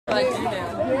like you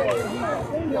now.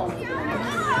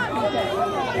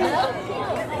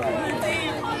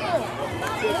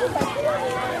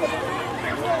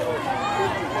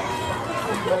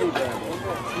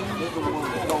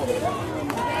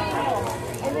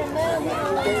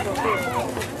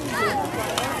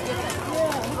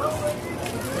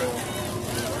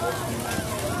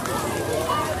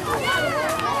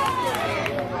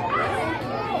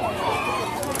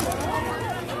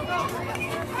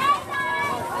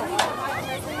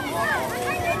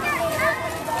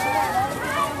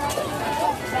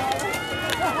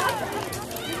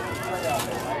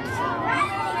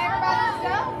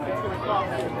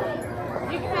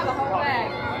 You can have the whole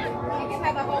bag. You can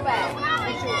have the whole bag.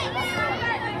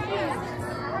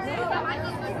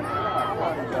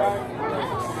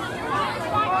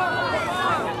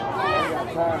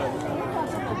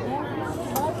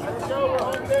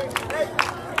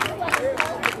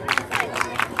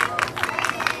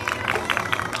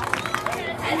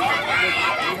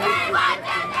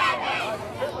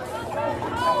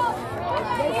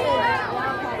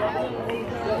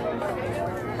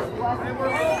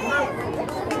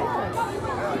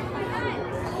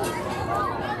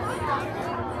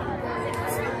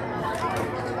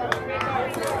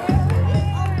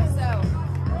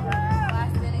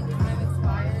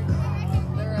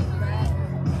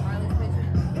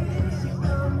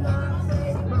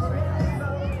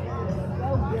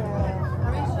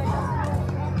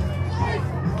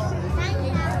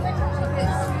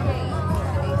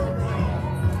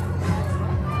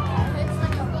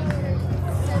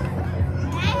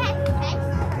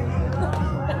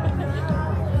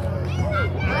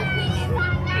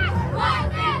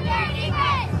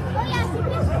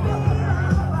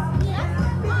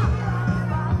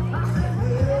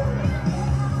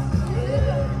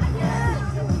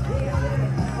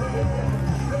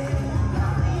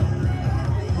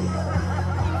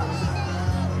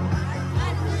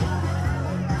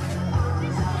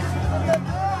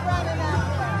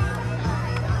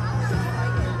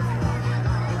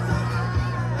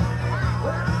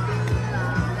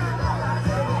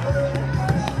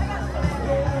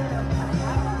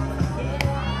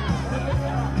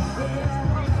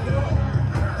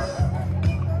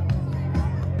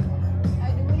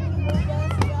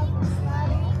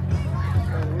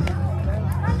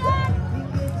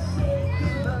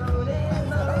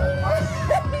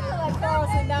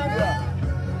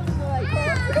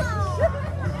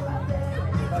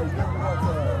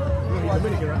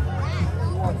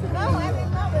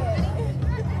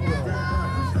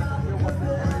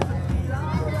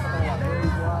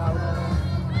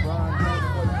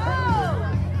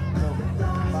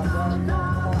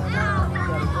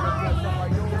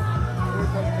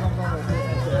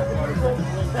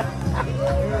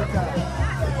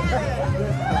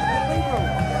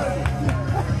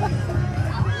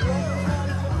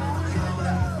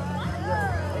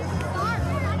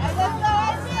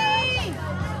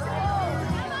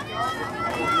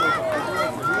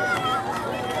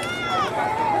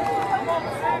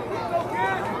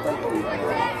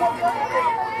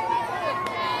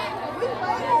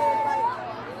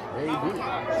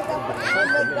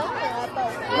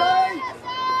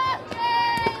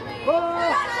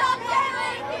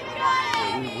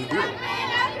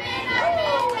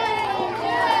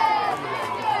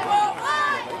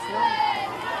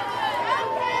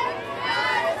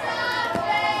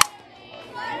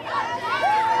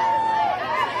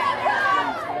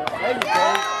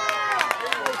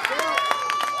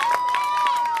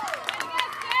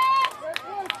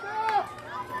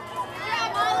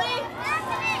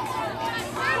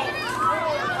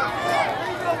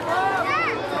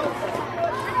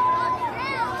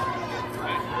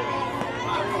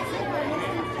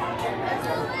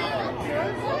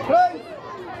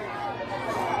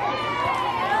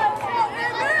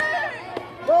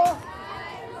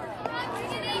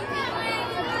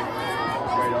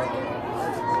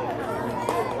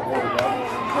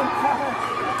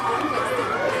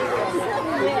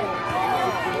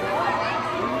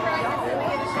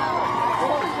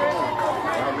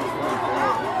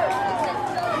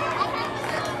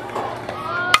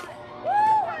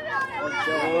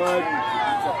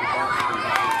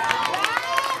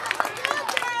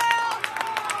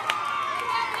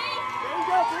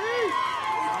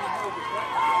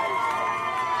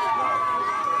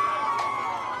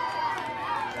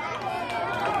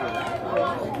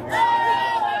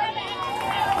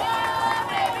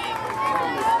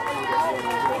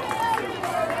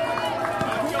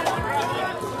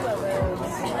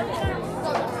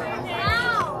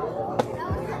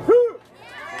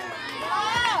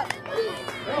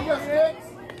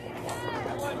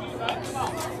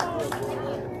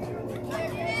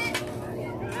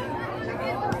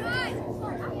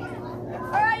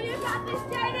 Alright, you got this,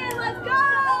 Jaden. Let's go!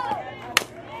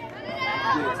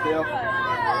 Get it, Steph.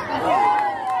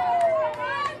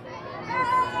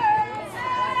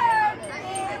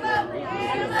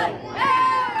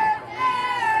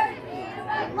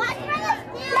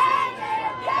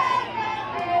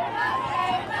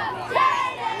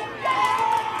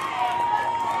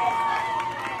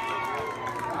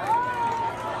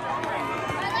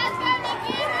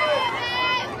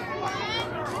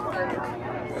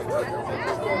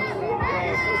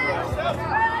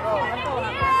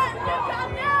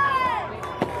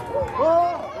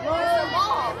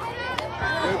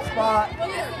 Good spot.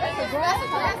 That's a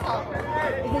grasshopper.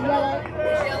 Is it yellow?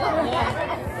 It's yellow. Yeah.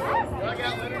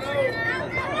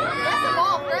 That's a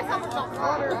ball. Grasshoppers don't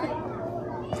water, right?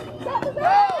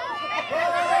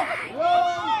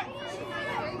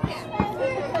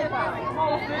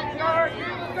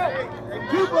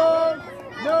 Two balls,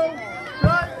 no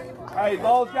strike. Hey,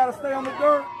 ball's got to stay on the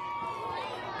dirt.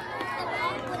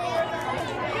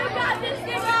 You got this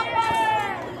thing up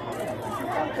there!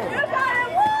 You got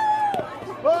it!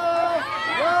 Woo! Ball,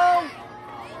 no.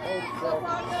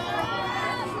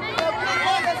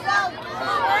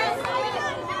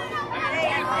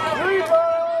 Three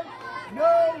balls,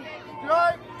 no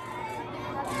strike.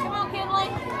 Come on, Kinley.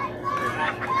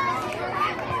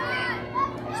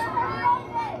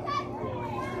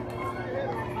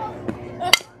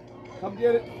 Come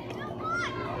get it.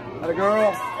 Atta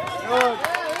girl. Good.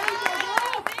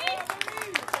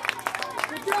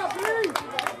 Good job, Lee.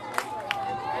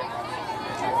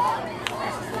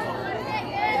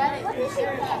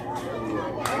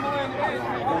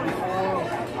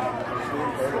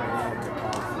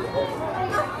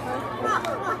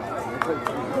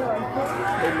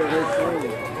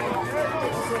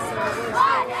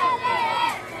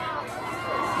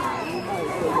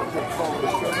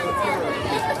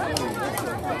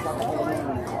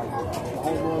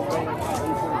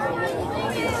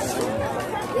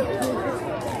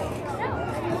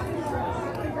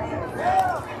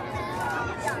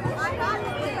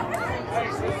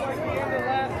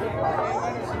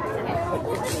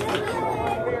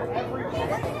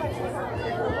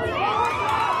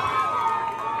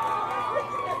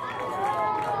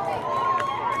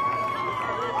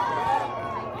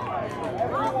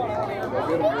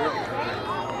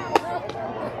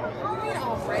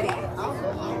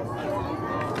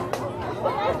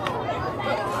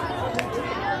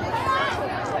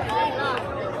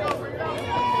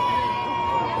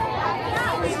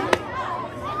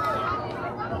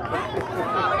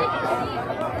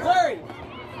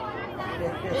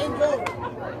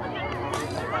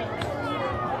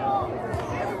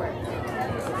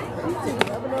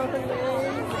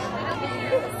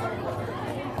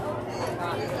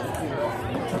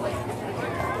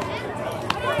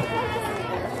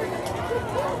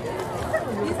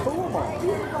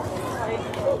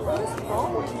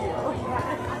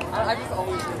 I just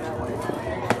always do that way.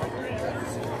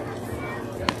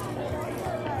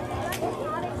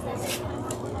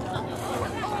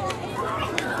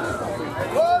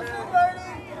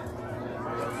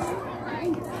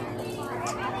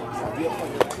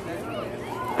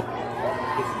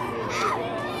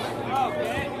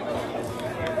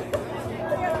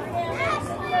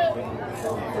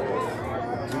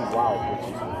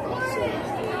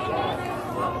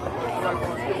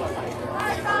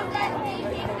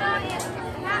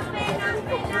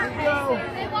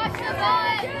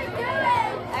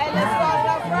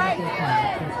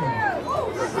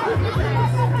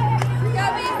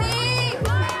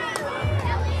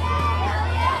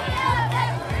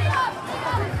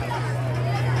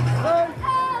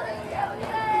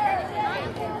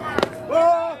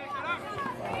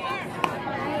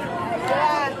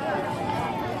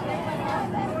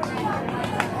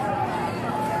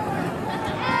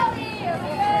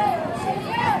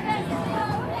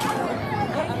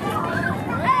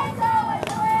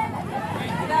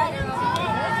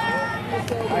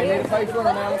 Face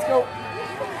runner now, let's go.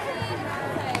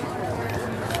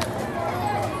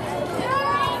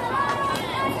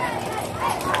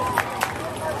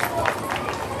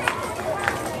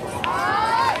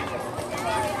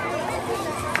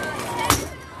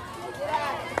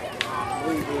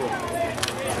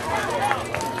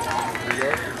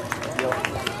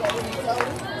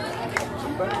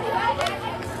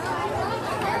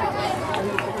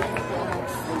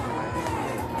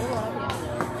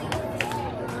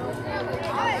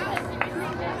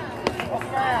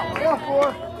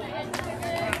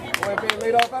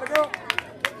 Lead off, out of girl.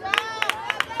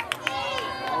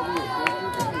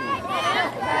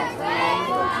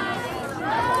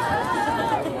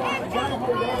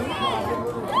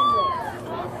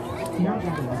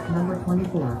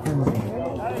 24 penalty.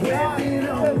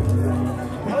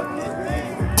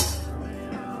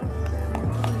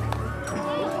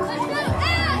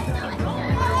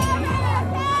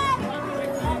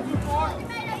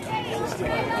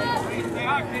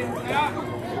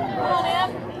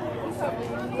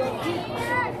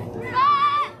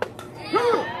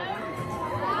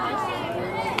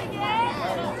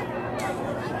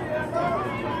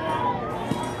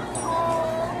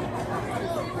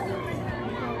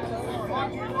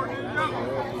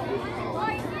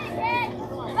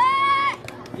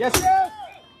 Yes, yes.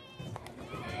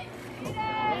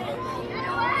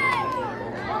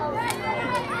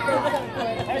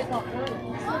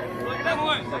 Look at that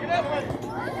one. Look at that one.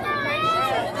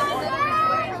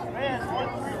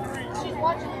 She's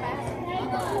watching the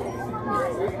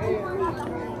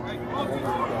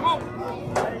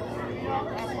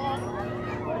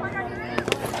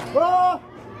Ball.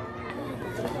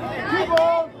 2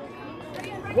 balls.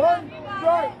 1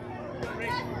 strike.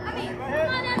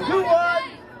 2 1.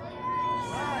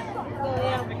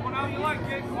 Pick one out you like,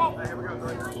 kid. Come on. Here we go.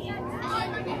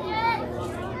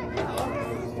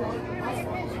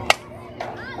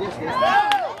 Yes, yes.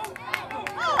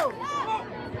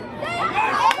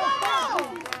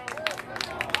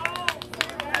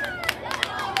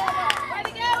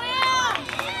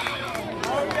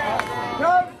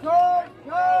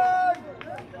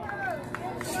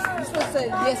 You're supposed to say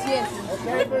yes, yes.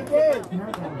 Okay, very good.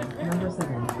 Number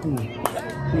 7, please.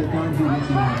 You're going to be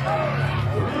missing out.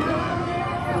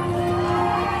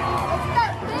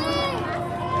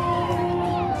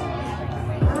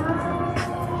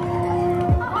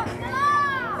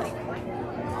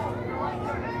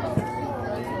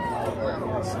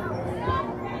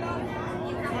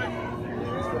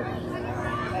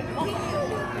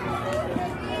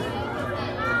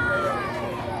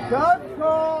 Good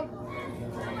call.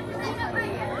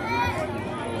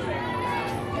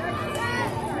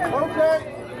 Okay,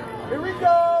 here we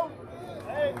go.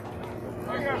 Hey,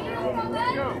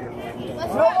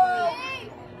 Let's no go. out.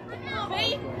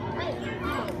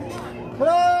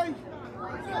 Play.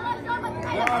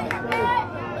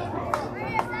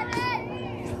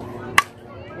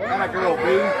 That a girl, B.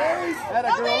 That a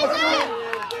girl. Let's go.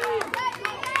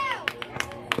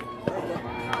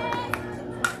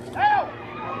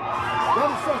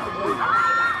 Run something, B.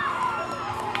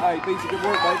 Hey, B's a good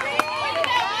work, baby.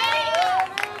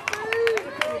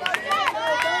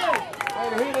 Way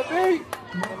to hit it, B.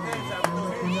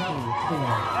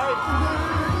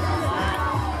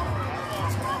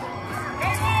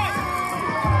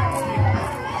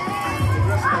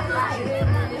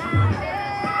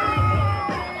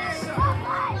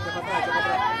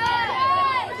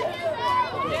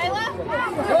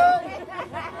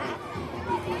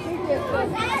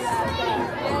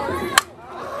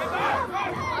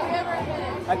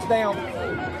 That's down.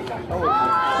 Oh.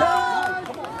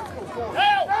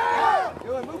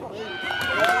 Good, move on.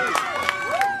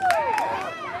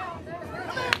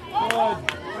 Good,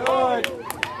 good.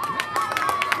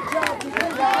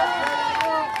 Good job.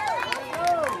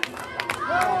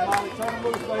 Come on, Molly, turn them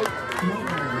loose, baby.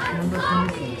 Number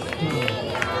 26,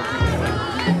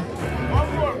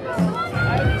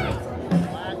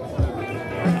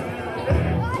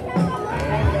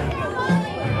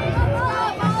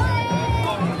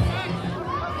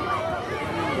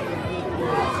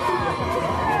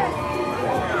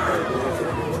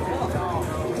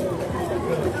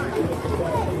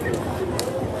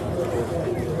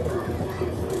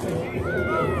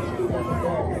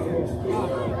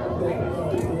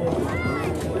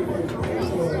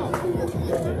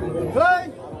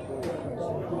 Play.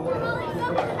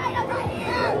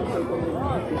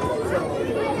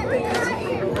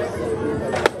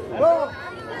 Ball.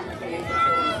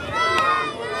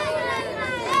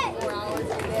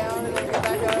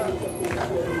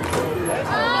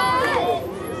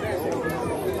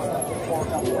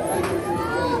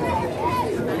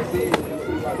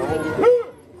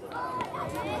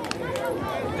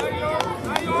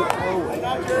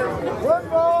 One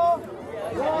ball.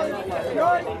 1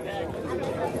 strike.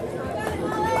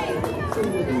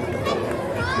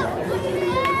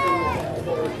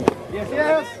 Yes,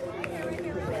 yes.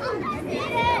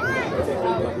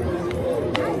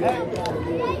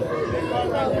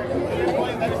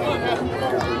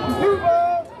 2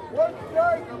 balls, 1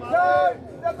 strike. Time.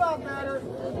 Step out, Matter.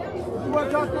 You want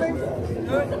to talk to me?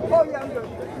 Good. Oh, yeah, I'm good.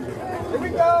 Here we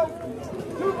go.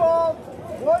 2 balls,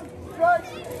 1 strike.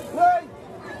 Play.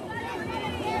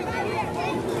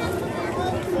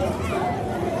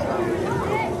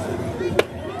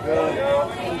 Good.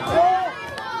 Ball.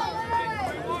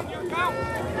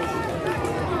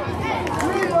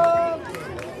 3 balls,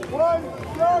 1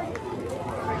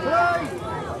 Play.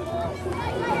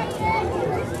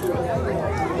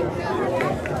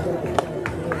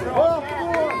 Off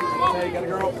four. Hey, you got a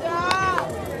girl.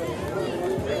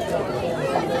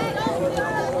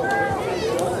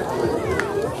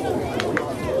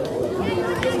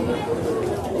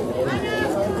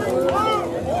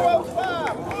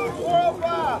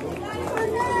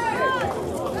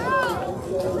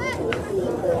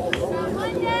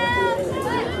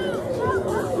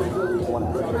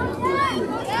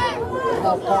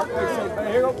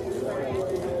 Here go.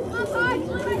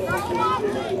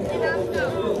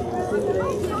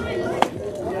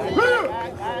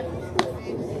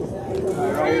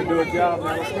 All right, here, do a job,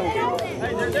 man. Let's go.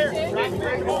 Hey, they're there. Hey, you know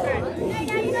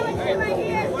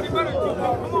what's right here?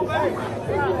 Come on, baby.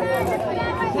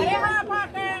 Hey, high park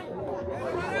there.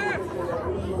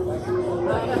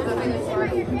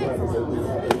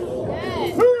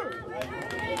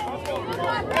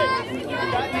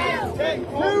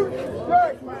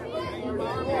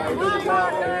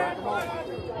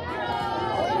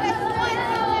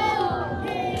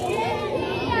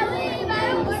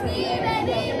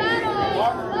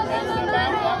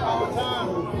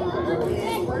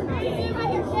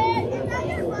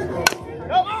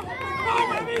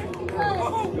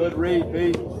 Good read,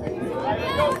 B. 2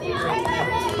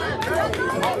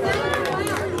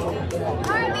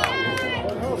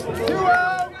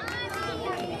 out.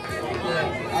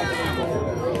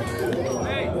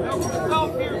 Hey, come on,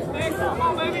 here. Next, come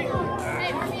on, baby. 2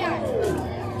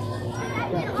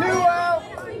 out.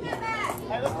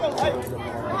 Hey, let's go. Hey.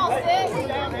 Come on, Stick.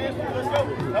 Down, man. Let's go.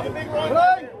 Have a big run.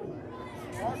 Play.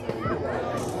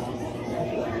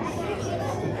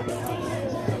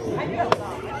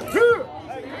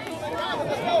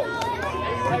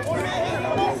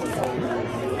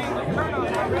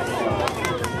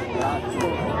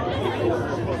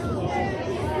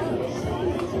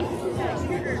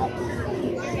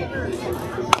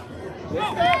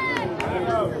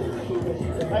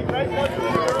 Hey, great coach,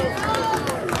 girls.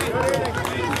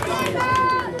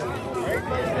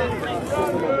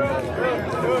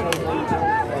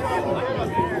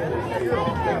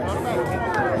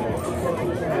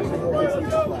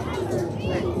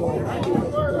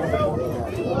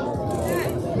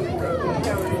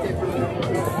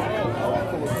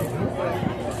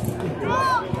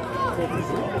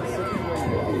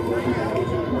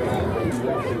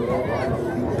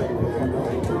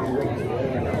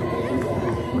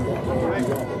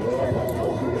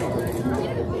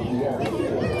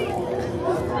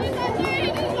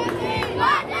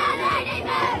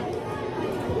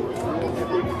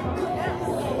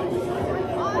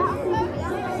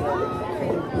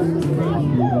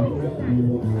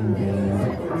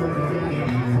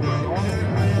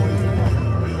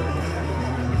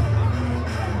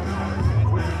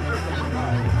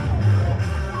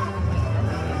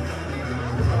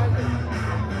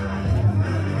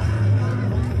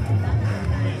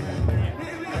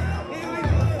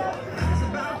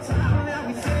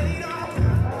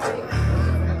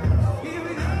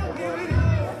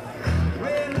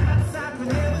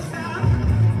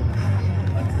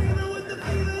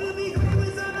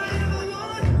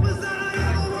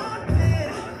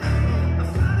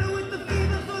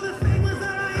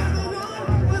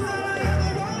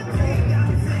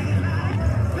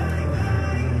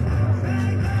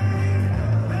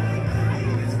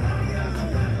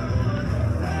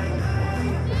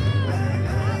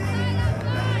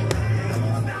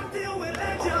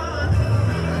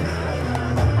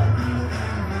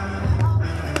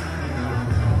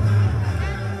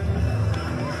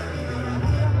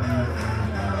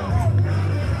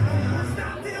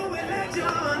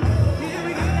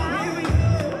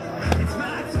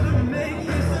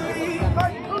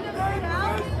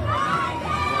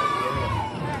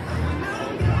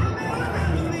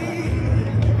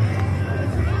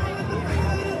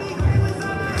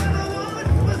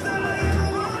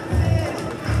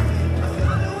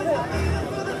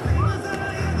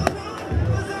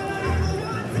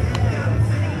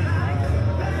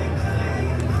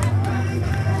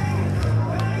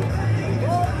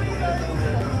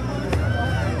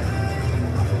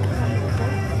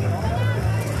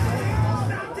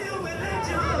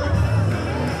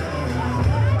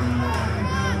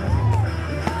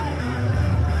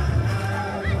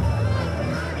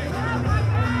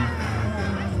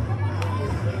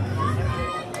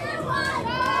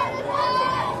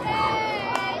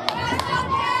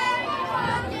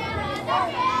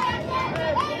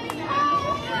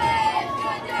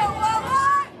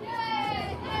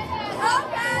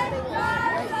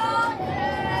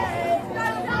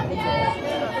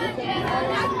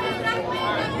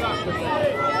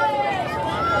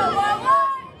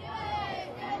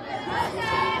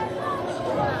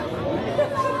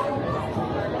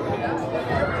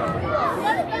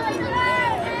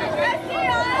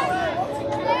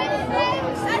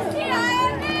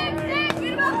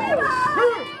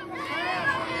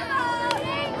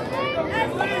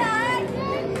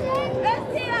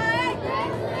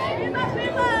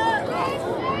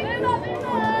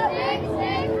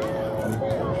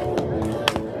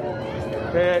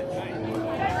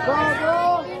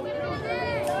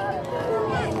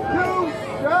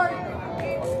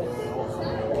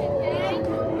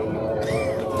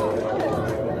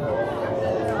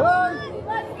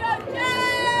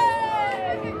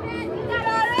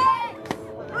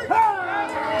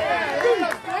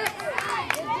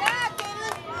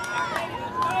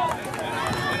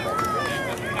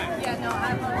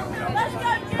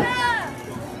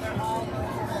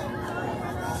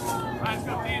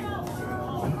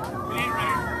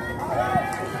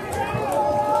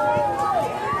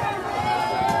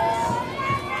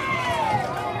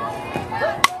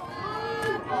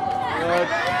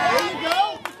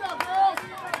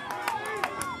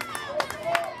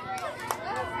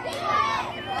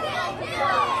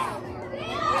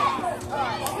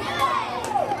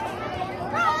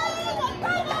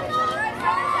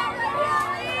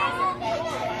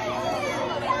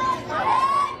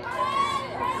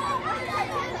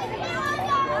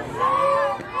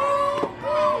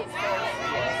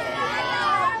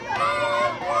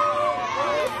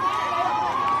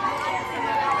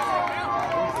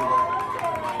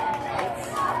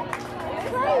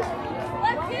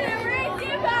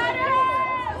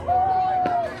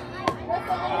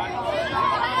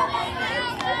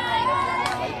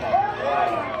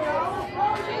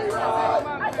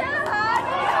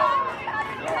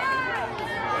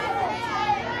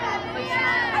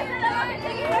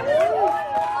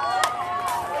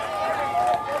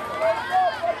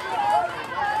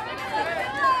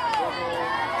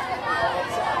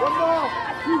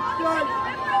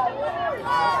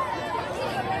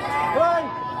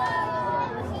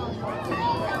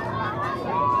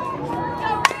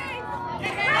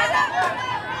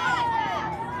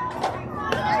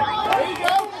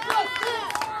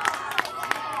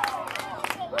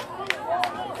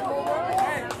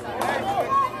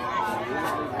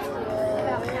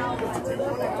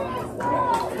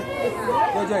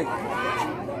 DJ.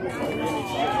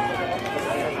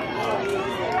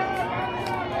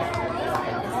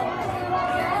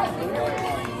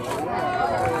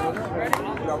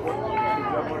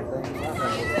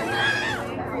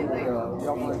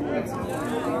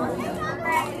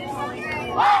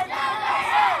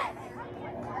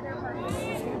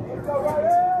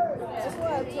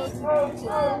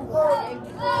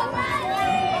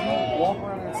 Walk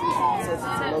around and see if he says it's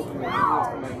a local and he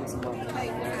wants to come and get some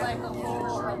money.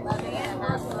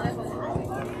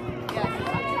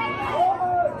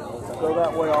 Go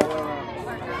that way all the way around.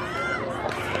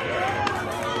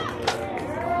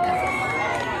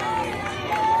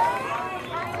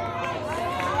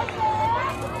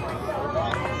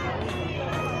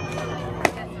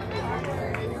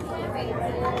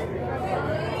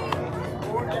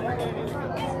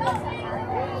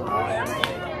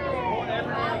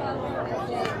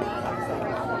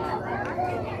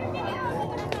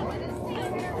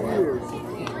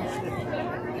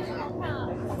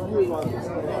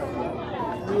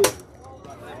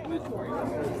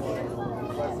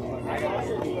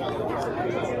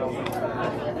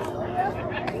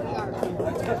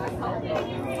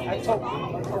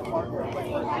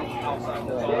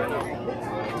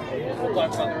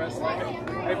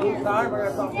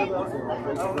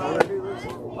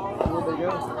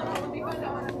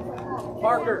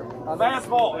 Parker,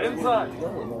 fastball, inside.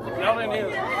 Y'all didn't hear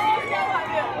that.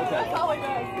 That's all he does.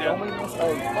 Yeah.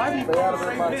 Why do you throw the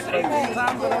same pitch 18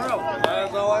 times in a row?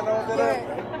 That's all I know today.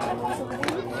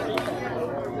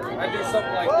 I do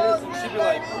something like this and she'd be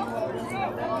like,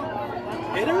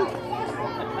 hit her?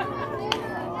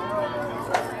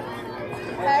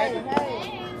 Hey,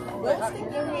 let's stick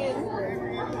your hand.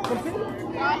 Come see me? You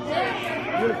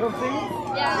wanna come see me?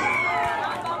 Yeah.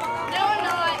 No, I'm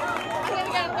not. I'm gonna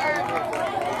go third.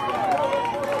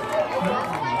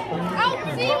 I'll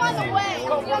see you on the way.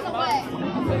 I'll see you on the way.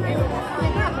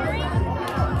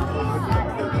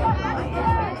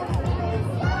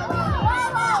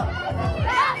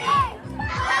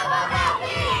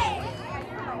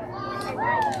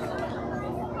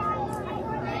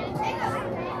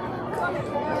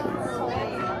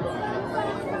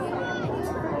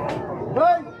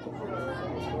 Hey!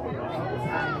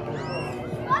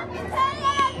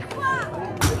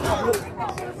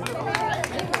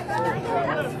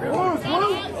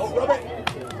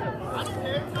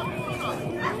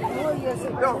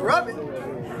 Don't rub it.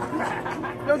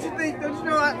 Don't you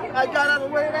know I got out of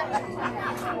the way of that?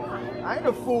 I ain't a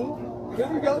fool. Here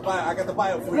we go. I got the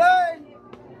bio for you. Play!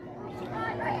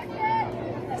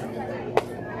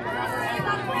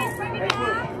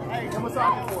 Hey, come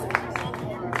aside for you.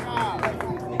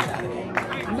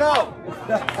 No.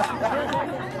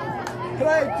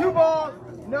 Play 2 balls,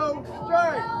 no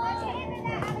strike.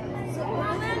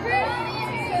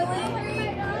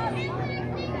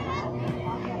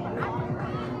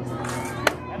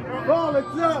 Ball,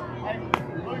 it's up. I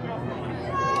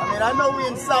mean, I know we're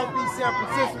in Southeast San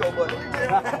Francisco, but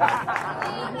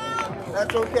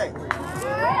that's okay.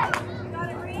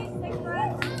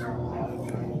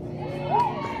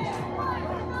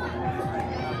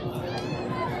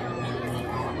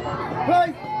 Play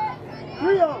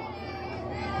 3-0.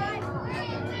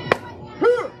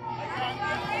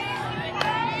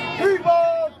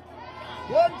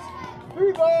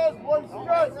 3 balls, 1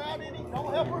 strike. Don't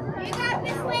help her. You got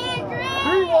this, Landry.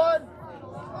 3-1.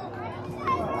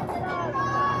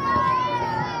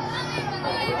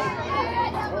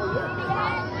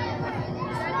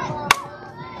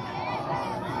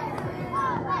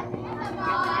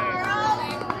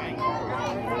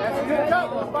 That's a good cut,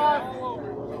 5.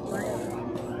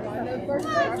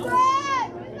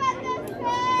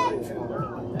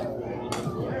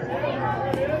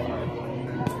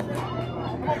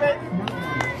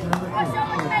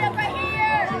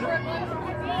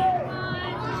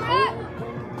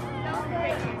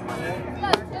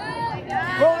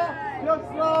 Ball, just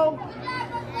slow.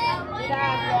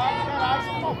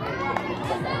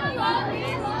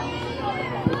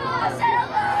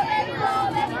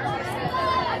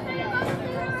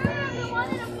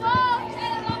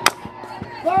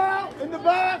 Ball in the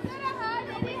back.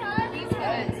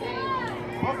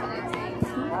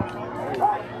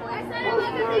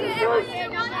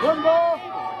 1 ball,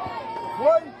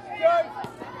 1 strike.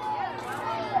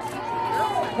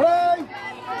 Play.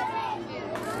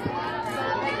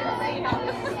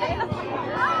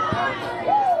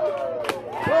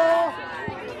 Ball.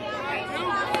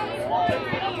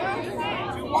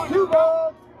 2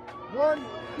 balls, 1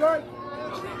 strike.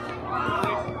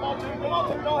 Come on,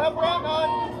 don't help her out, man.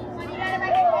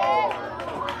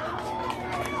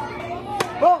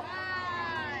 Ball.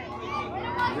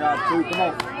 Good job, Two, come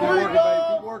on. Keep working, baby.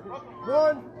 Keep working.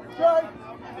 One strike.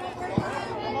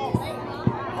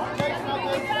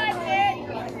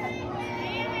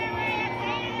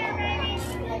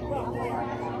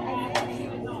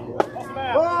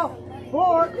 Ball,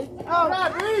 4, it's out.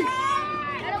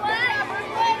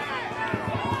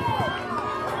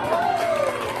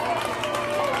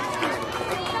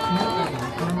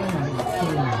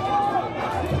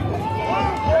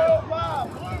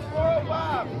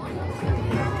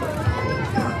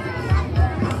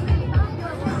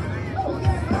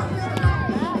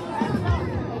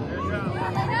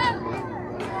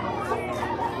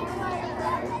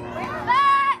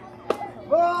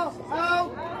 Ball,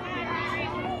 out.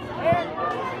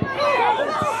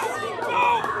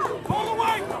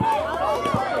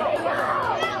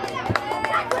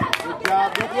 Good job,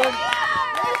 Brooklyn.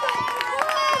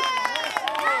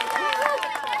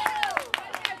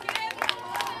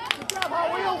 Good job, Hot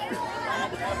Wheels.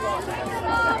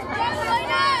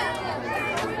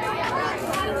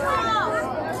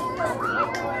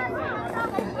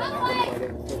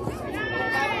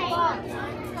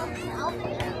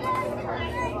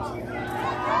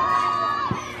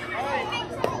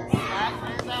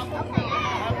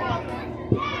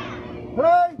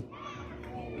 Play.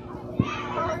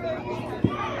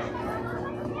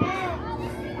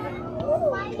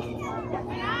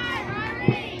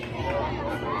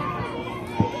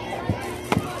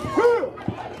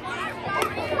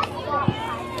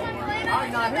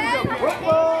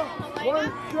 Football,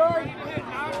 1 strike.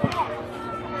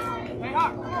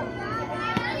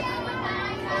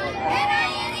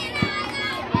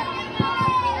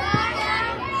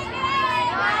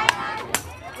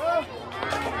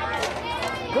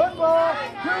 Football,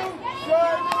 2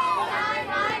 strikes.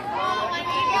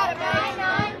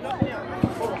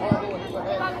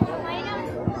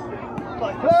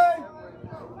 Play.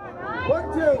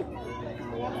 1-2.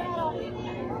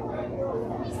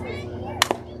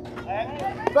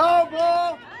 Foul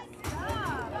ball.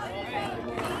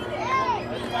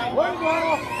 1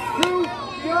 ball, 2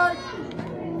 strikes.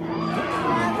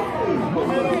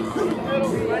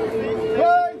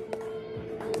 Play.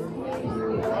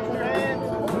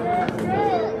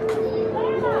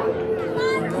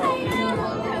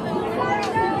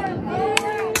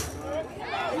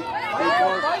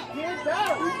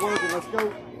 Keep working, let's go.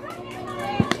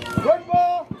 1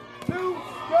 ball, 2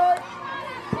 strikes.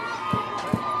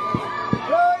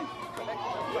 Play.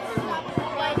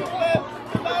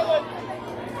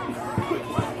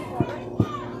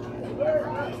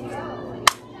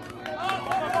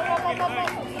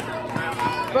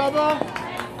 Bubba.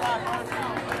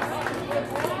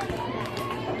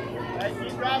 Hey,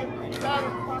 keep driving, keep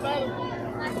driving, keep driving.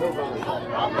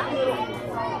 Out the middle.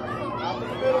 Out the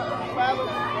middle, keep driving.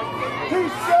 2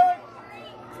 strikes.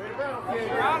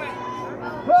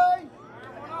 Play.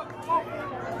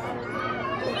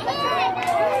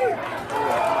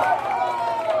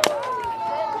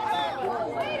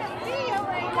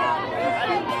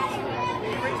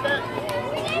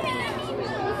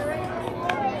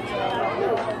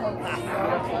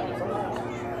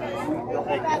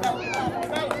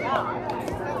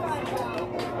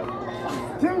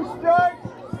 Two strikes.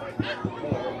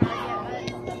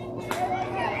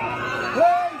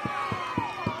 Play.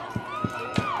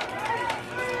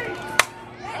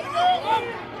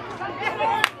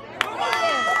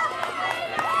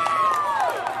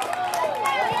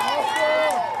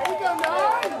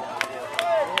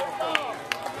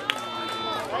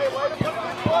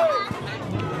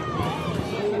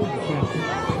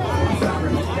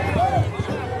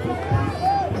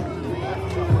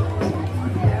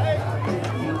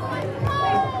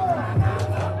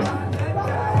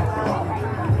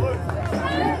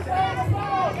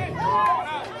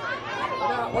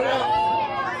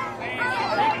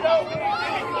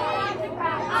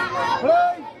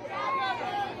 Play.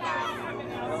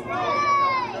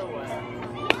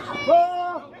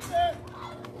 Ball.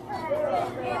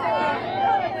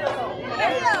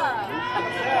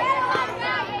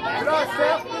 Good on,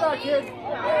 Steph. Good on, kid.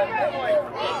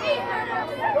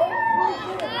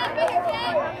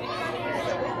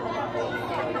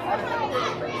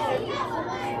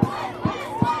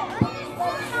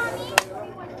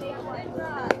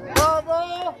 Bravo.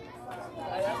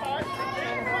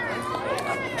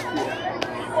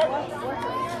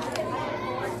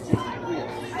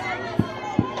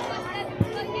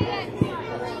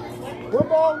 One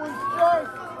ball, 1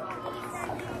 strike.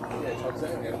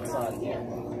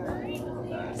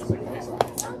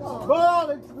 Ball,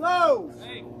 it's low.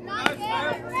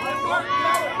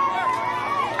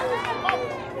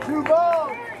 2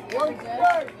 balls, 1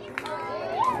 strike.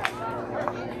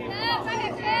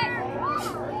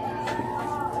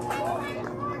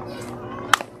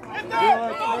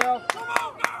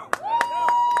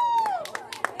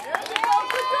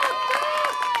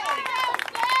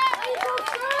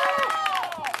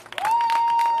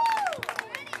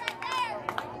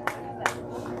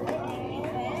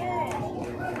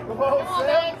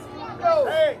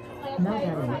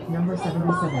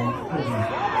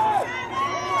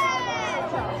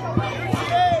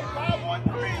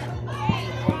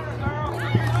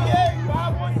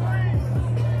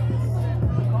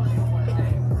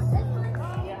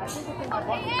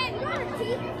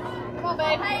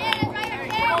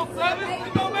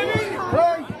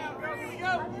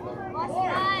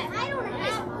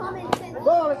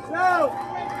 Ball, it's now.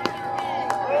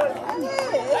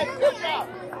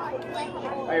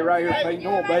 Hey, right here, Peyton.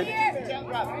 Come on, baby.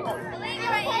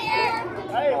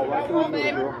 Oh, right through the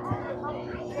middle, girl.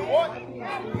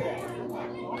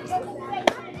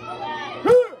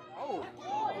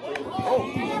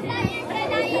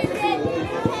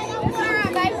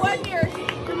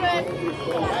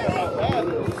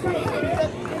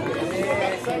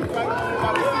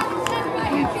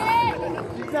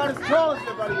 He's not as tall as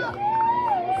everybody else.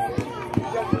 You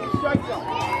got to strike zone.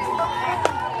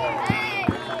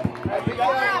 Here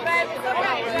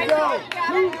we go.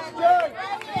 2 strikes.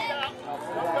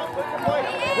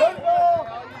 1 ball,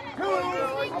 2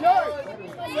 strikes.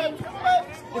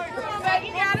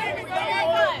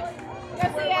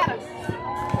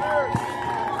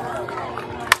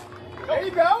 There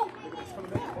you go.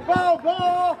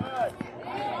 Ball.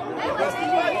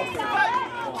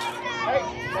 Hey,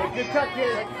 good cut,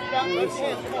 kid.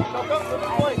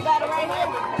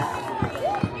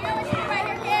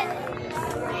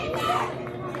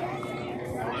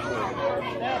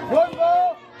 One ball,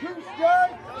 2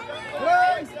 strikes.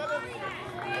 Play.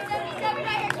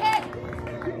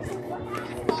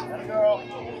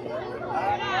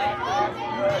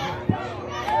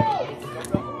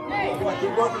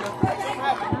 Keep working.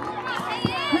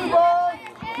 2 balls,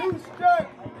 2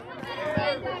 strikes.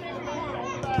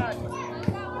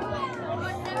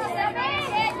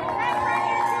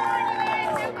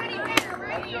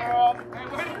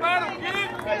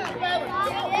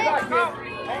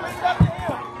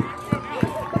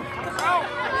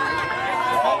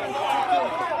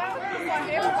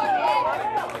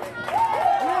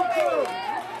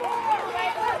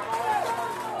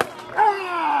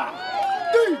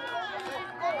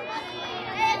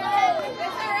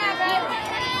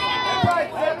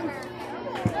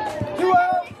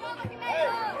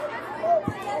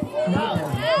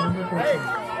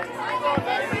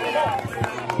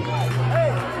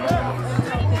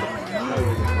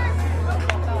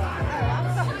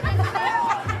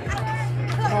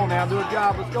 Come on now, do a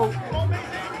job. Let's go.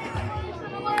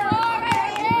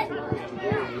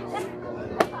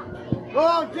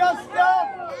 Oh, just stop.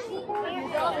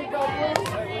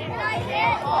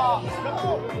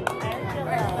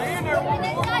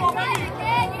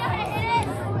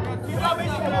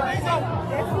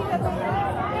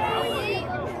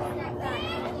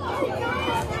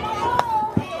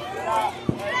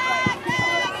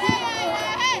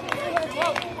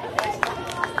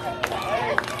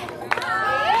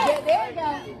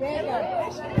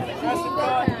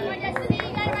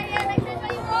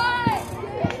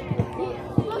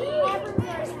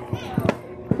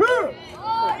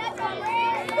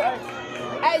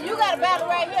 Hey, you got a battle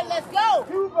right here. Let's go.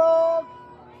 2 balls,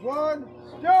 1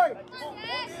 strike.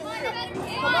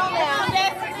 Come on now.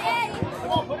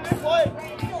 Come on, put it in play.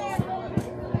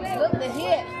 Look the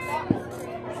hit.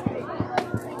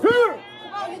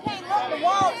 Come on, you can't look the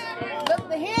walls. Look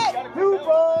the hit. 2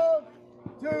 balls,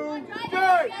 2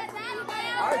 strikes.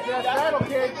 All right, Jeff, battle,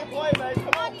 kid. Good play, man. Come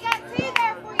on. You got 2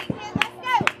 there for you, kid. Let's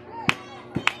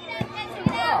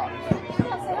go.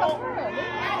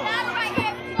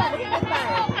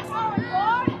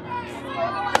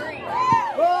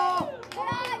 Ball.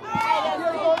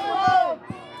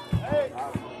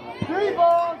 3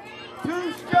 balls,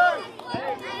 2 strikes.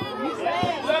 You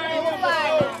saying you're in the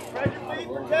fire. Spread your feet,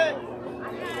 protect.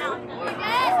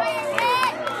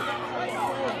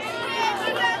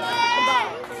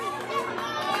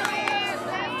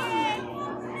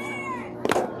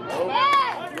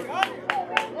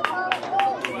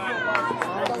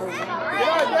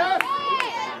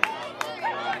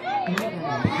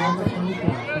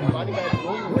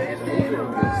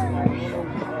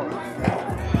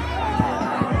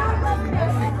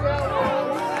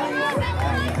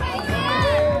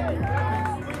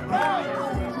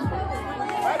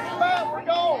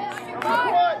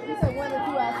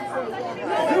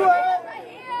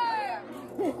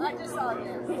 I just saw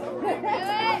this.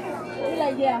 He's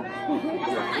like, yeah.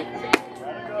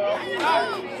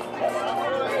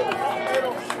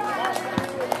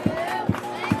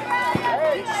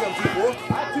 Hey,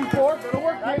 2-4, gonna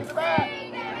work, kid. To that.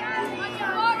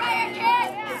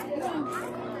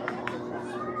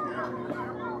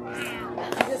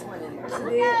 This one in there.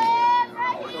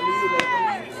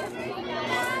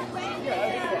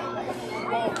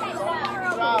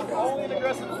 Only an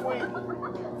aggressive swing.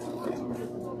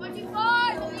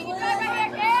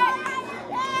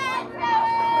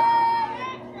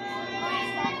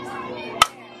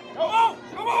 Come on!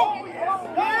 Come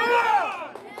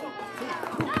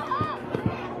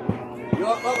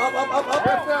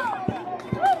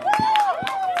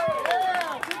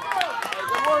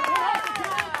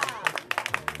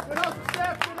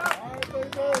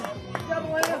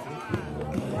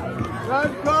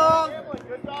Run call.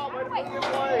 Good job. Way to put it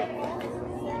away.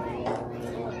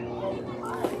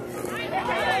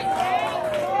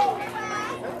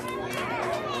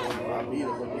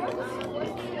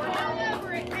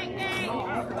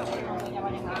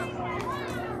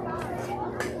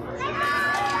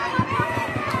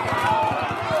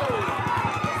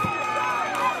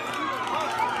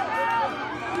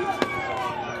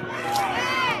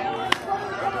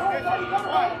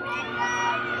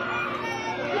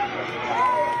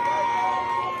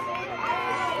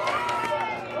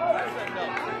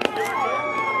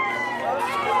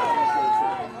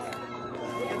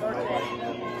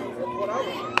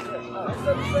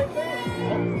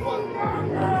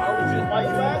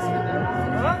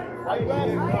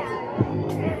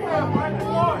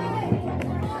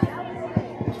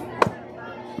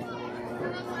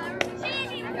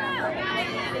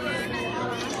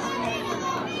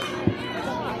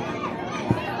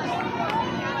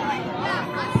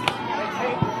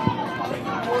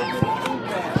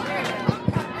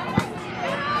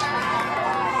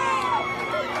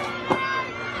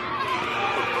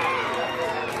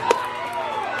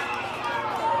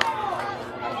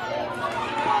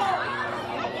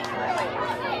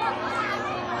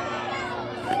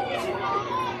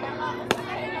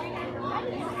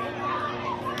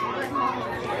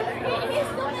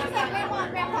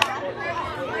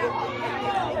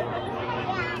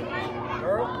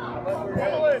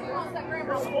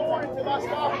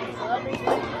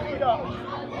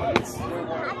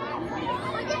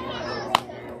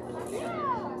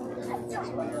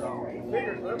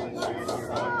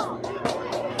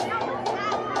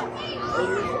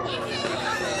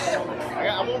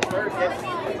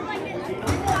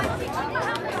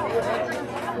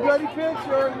 You ready, pitch,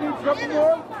 or need a couple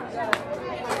more?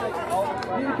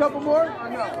 Need a couple more? Or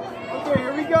no? Okay,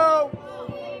 here we go.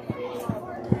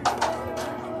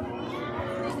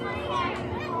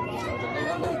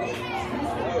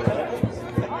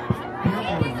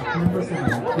 Number 7,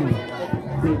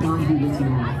 2. They can't be with you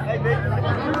now.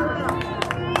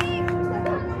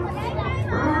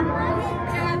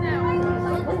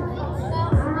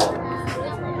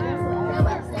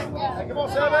 Come on,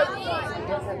 7.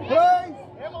 Play.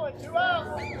 Emily, 2 out.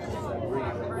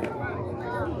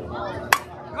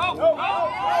 Go! Go!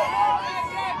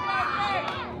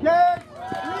 Catch.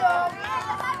 3 out.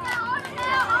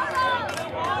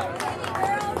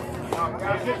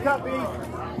 Good copy.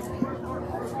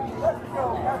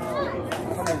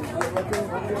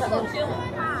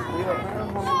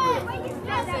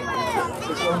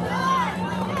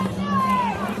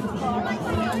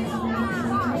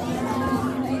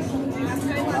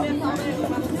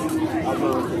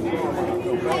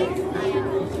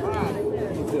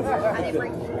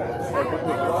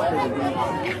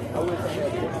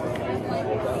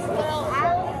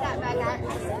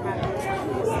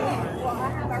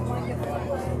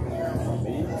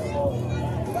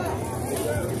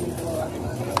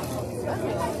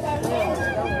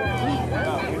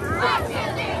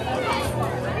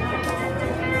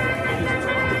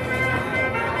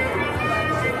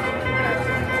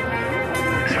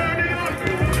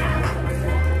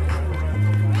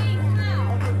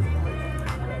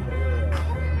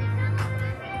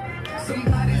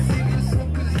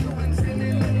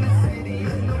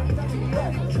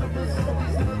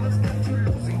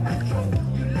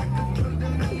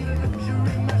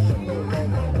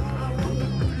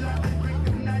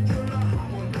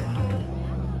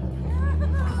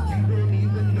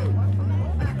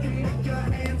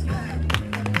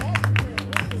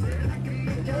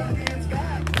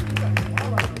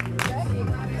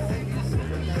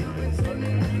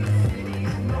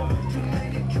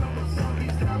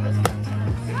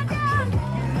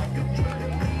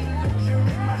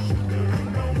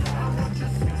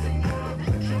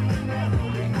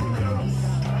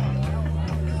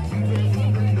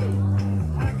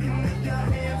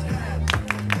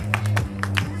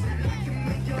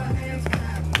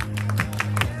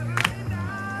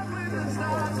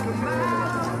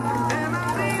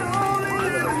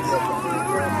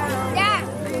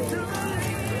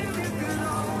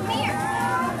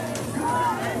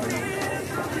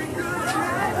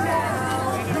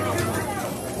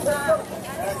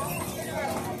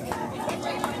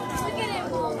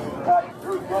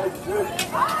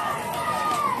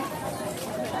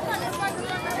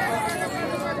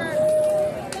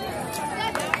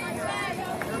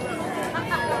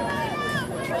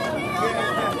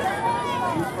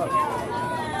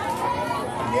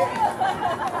 Yeah.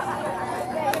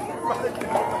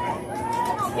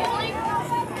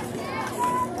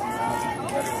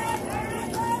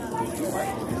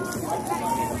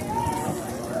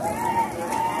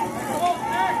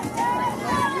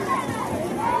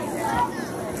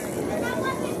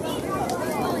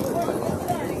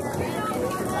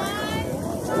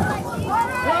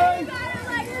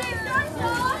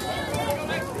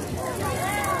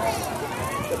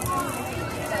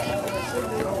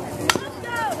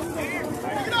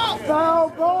 Foul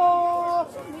ball!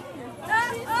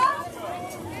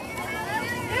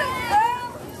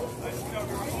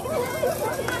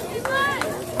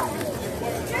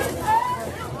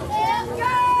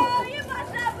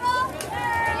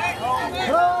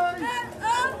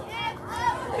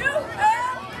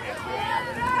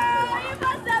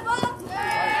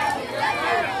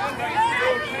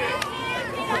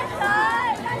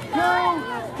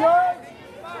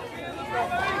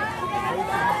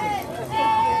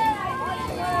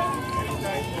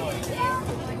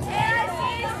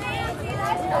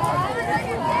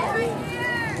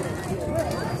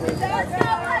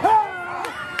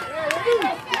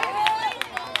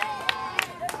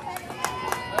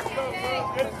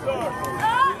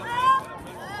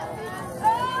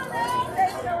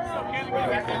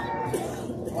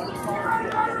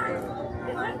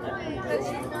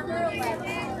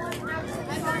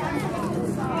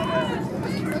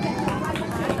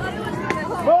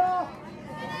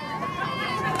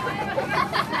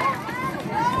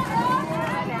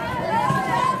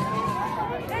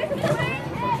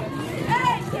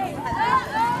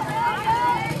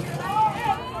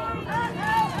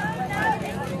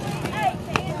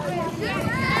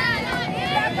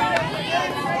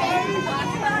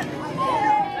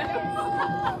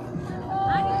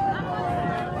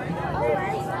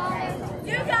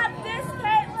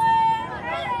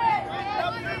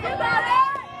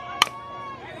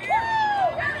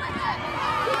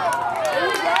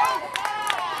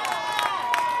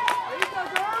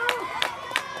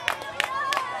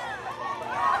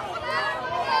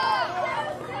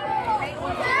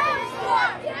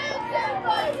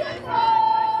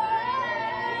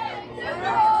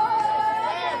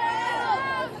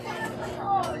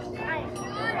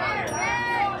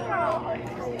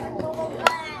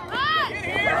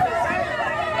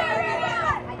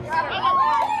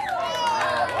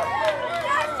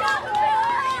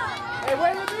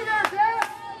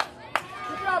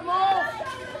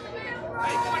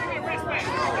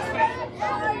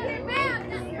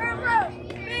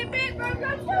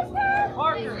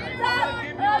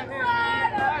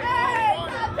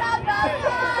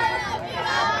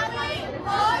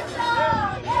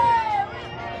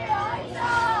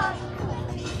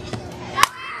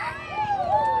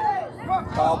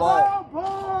 Foul ball.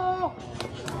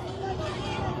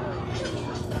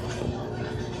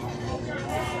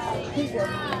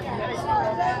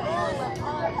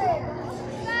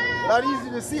 Not easy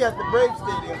to see at the Braves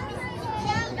Stadium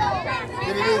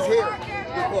than it is here.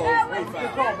 Good call. Way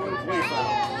foul. Way foul.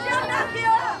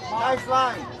 Nice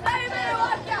line.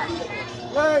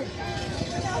 Play.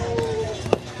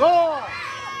 Ball.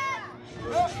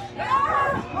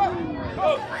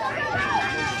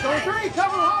 Go three,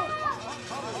 cover home.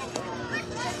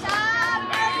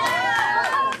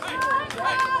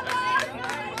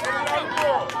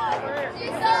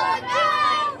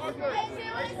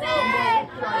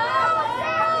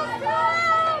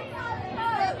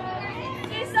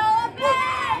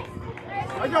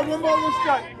 I got one more, one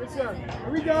strike. Yes, sir.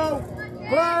 Here we go.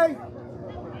 Play.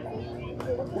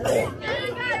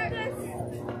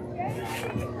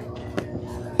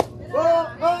 Ball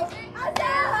up.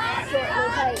 I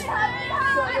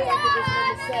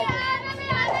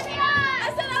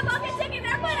said I'm fucking chicken.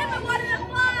 They're putting him in one of the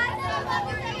flies.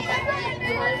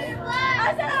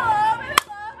 I said, oh, baby,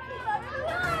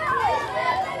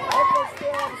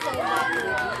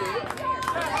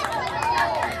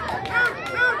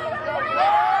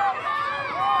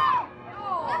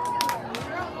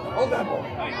 Hold that ball.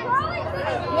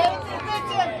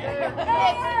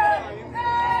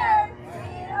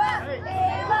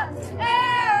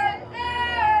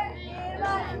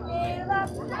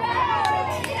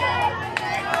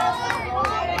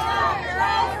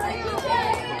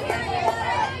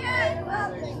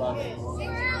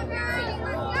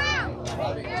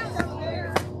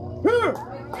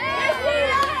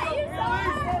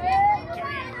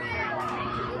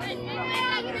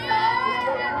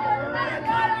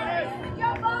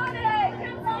 Come on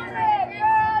it,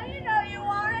 girl. You know you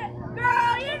want it.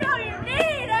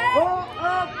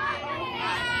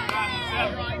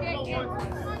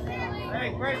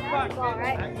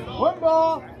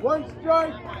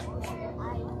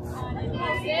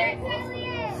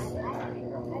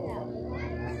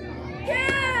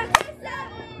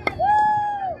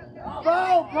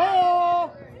 Foul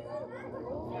ball!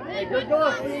 Hey, good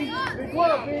goal, B. Good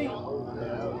goal, B.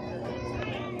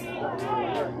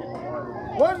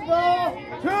 One ball,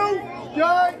 two,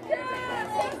 strike.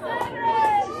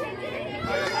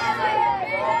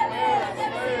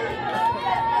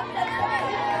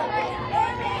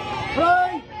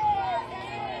 Play.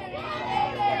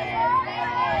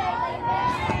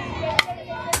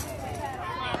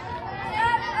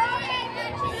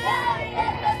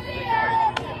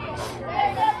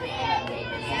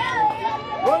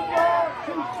 One ball,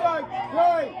 two strikes,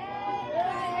 play.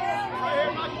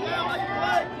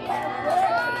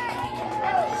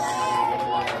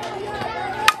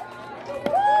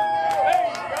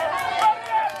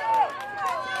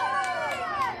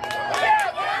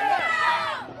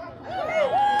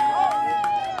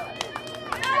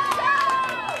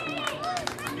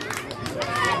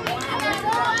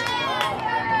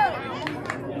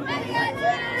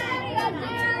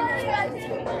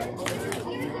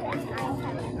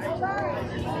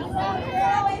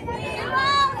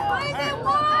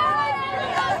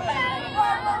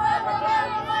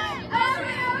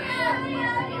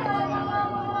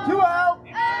 Two out.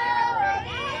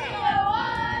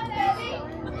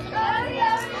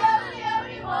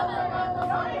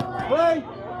 Play.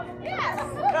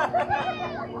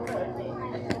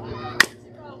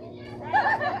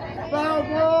 Foul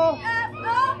ball.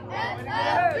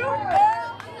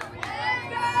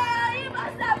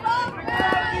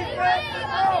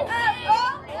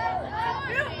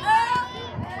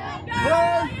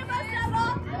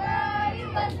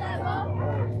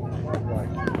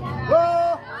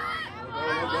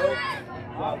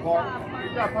 Ball.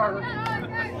 Good job, Parker.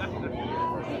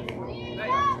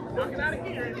 Knock it out of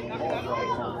here. Knock it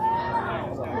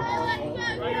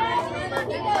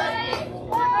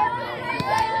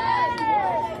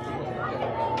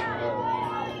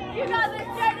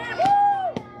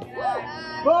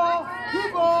Ball, two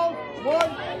balls,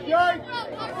 one strike.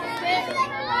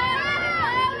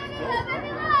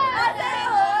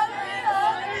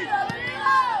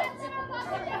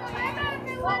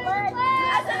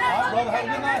 brother, have a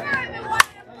good night.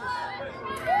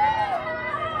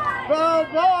 Foul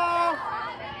ball.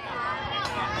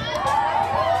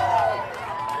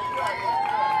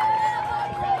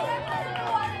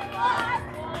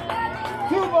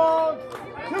 Two balls,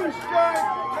 two strikes.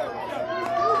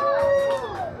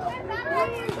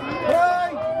 Play.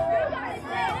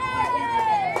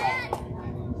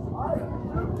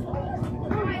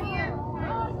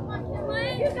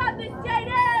 You got this,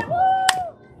 Jaden! Woo!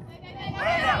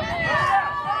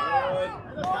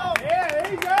 Yeah, there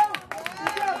you go.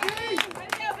 Good job, B.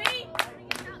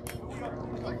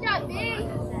 Good job, B.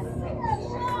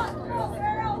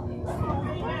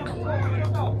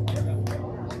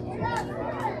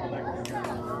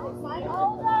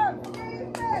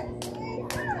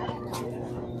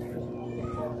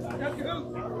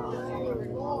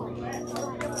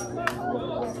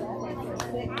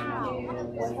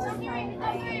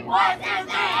 What's that?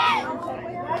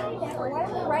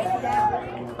 Write it down.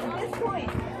 At this point.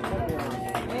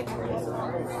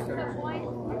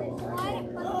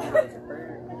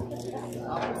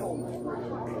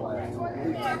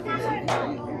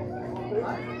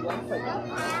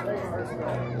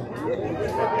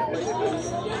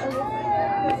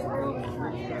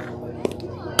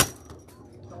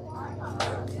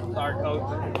 Sorry, coach.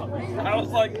 I was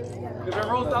like, if it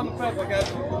rolls down the fence like that.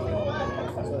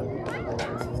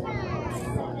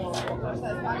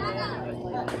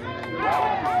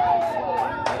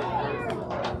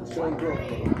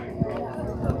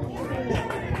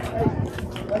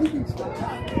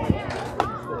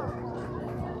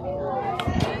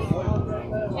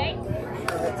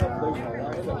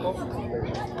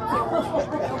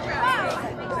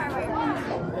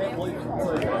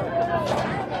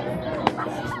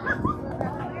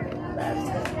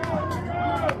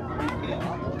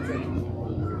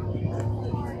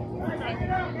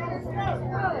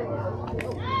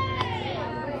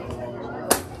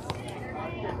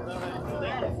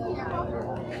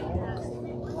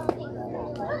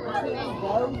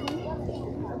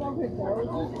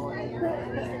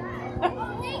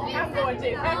 I'm going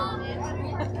to.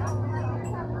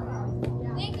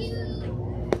 Thank you.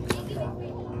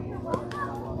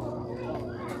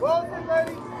 Well done,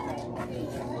 ladies.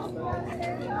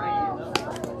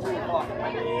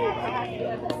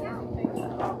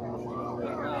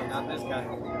 Not this guy.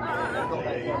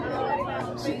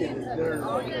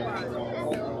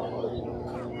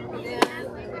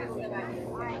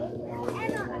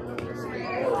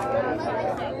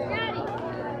 Daddy.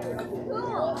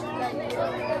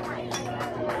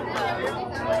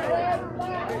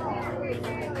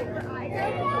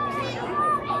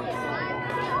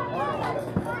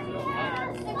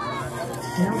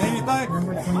 Anything?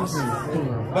 Number 23,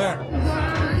 Jiles. Back.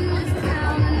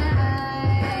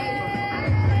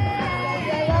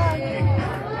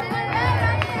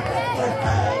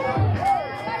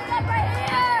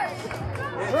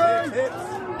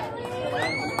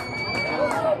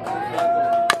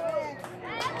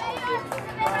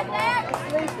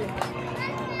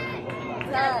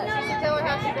 Tell her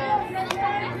how she does.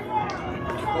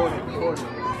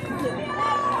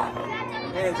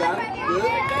 Hands out.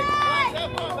 Good.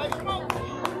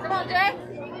 Come on, Jay.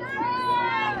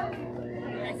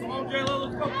 Come on, Jay,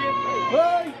 let's go, kid.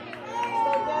 Hey!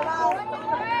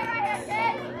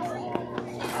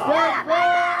 Yes,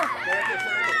 ball!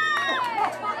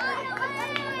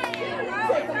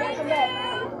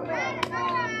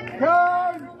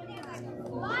 Turn!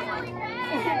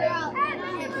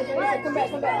 Come back. Number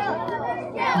 26, Jiles.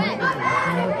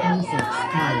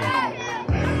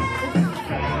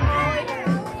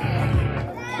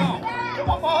 Come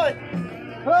on, boy.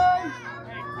 Hey!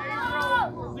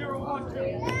 0-1.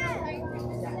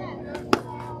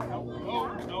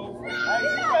 No. Hey,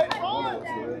 you ready for it?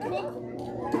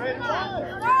 Ready for it?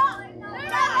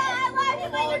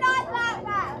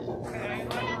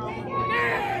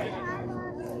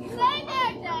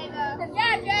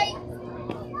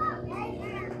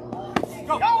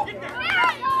 Go, get there.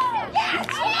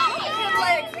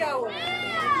 Legs going.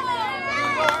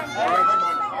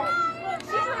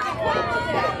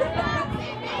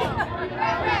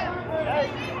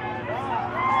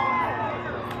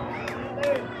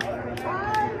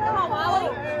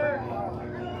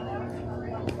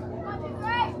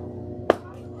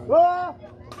 Ball!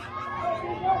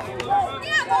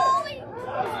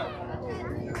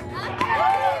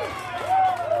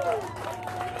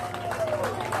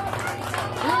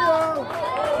 Zero!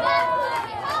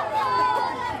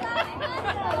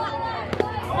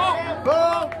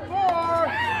 Ball! Four!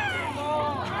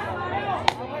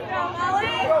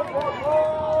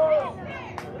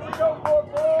 Go for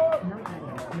four!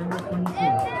 Number 22,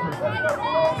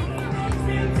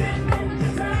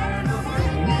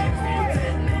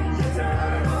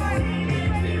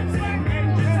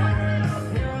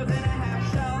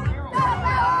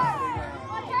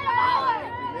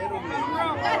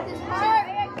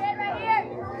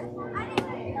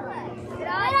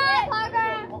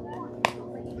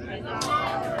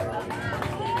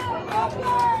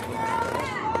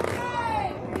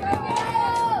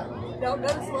 Don't go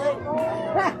to sleep.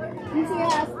 You see how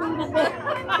I speed is there?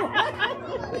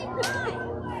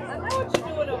 I know what you're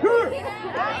doing over there.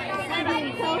 I'm being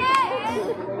in between innings.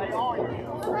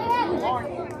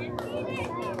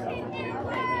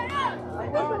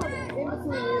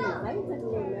 I can take a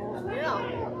little nap. Yeah.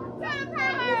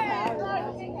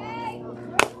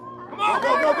 Go,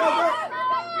 go, go, go!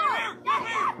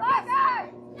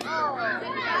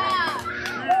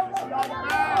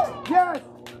 Yes!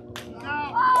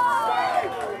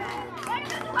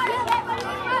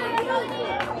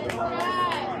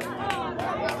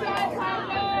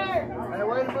 Hey,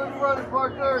 way to move the running,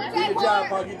 Parker. Do your job,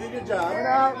 Parky. Do your job. Get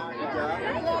out. Good job.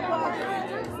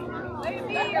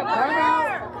 Time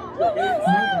out.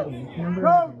 Nobody. Number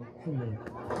Go. 2.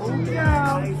 Move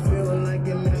down.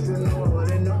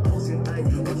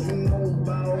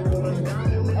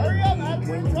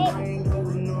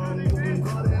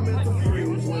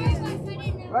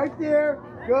 Right there.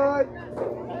 Good.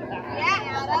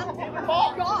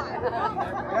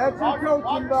 That's your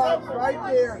coaching box right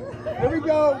there. Here we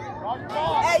go.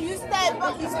 Hey, you stay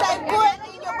put in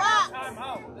your box.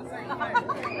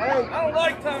 Hey. I don't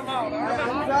like timeout.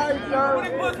 I'm sorry, sir. When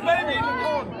he puts baby in the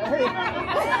corner. Hey.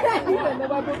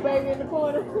 Nobody put baby in the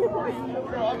corner. We're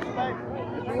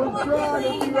trying to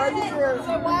be right here.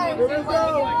 Here we go.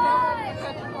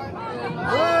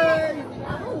 Hey.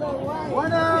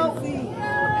 One out.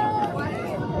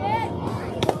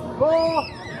 Ball.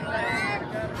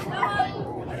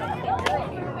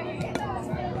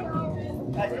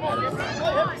 Hey, come on, help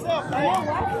yourself. Hey,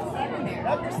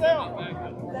 help yourself.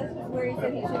 That's just where he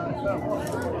said he should be.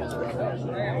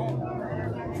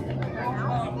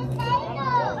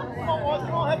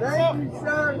 Thank you,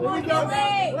 sir. Here we go.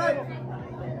 Right.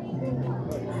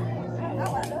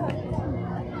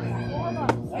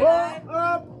 Ball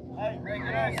up. Hey, break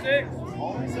it on 6.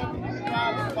 Only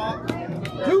 75 box.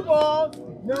 2 balls,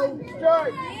 no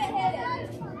strike.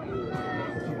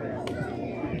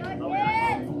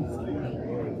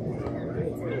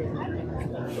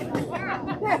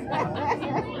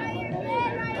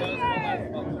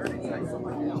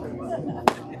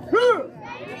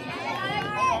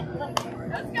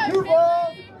 Two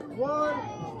balls, 1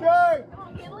 strike.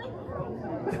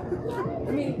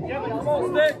 Come on,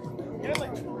 stick.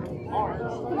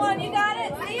 Come on, you got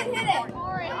it.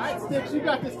 Sticks. You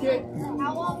got this, kid.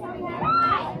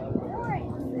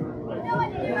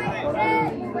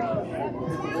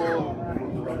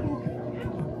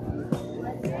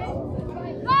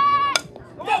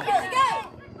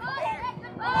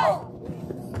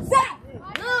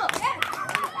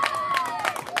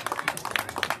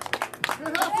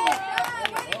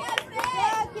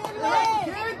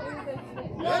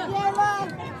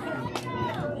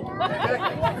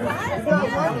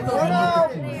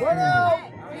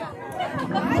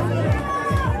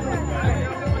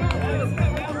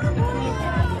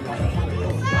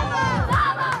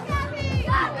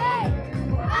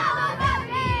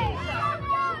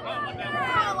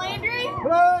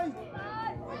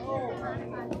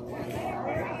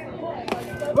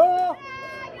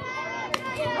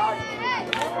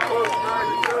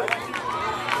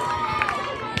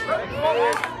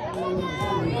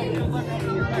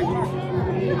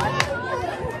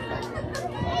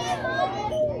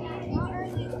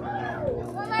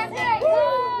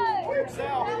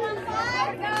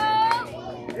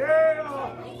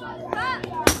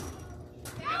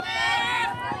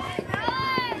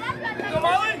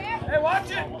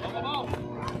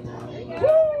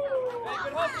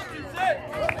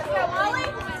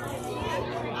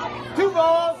 Two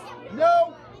balls,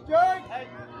 no strike.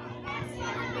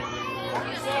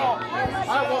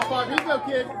 I want 5. Here you go,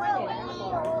 kid.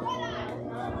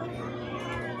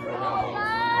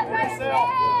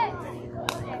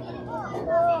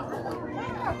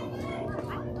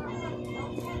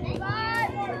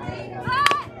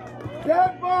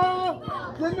 Dead ball,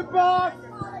 it's in the box.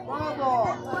 Foul ball.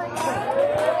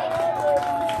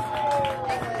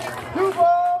 2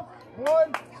 balls,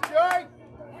 1 strike.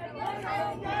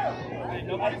 Hey,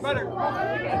 nobody better.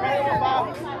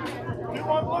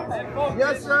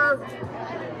 Yes, sir.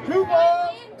 2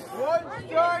 balls, 1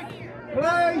 strike.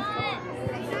 Play.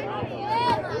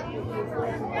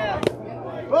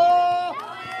 Ball.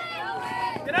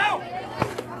 Get out!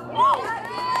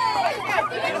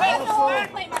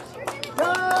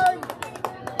 Time.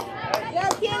 Go,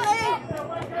 Kinley!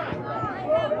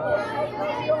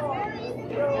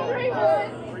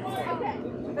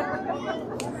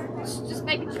 Just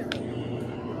making sure.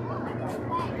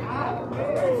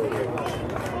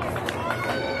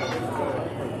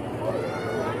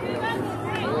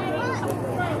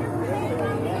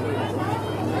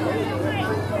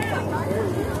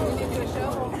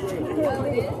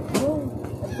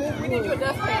 We need you a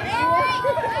dustpan.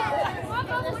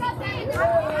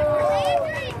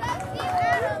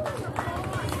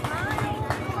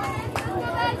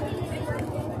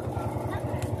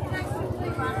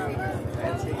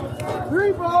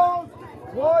 3 balls,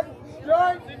 1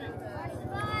 strike.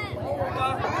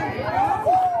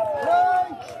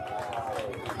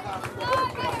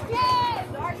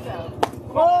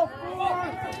 Ball 4.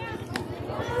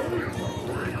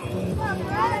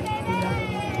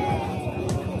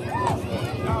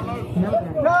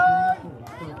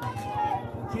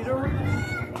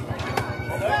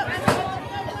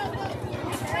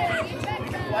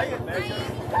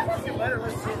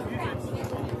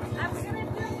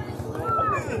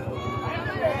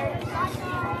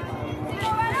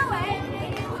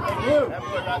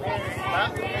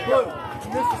 Blue, you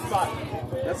missed the spot.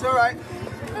 That's all right.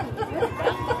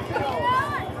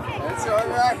 That's all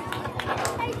right.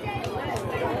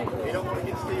 You don't want to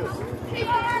get steals.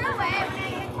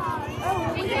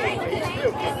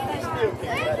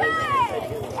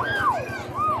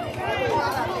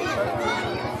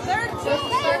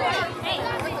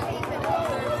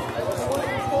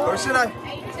 Or should I?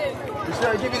 Or should I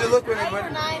give you the look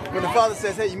when the father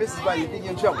says, "Hey, you missed the spot, you think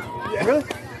you're in trouble"? Yeah. Really?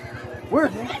 Where,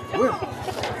 dude? Where?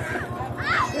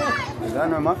 I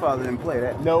know my father didn't play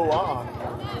that. No,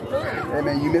 Hey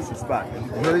man, you missed the spot.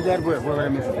 Really, Dad? Where did I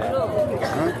miss it at? Huh?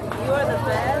 You are the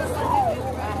best ever.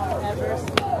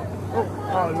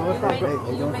 Oh, no, let's not go.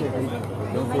 Hey, don't say it.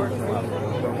 Don't say it.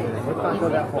 Let's not go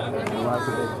that far.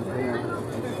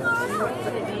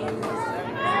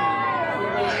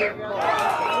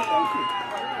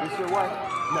 It's your wife?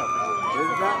 No. Is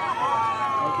it not?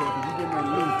 Okay, because you didn't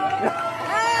really lose.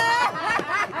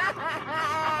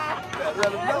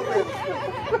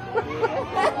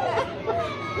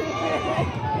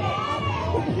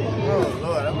 Oh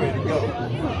Lord, I'm ready to go.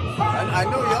 I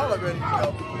know y'all are ready to go.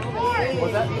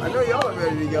 What's that? I know y'all are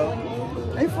ready to go.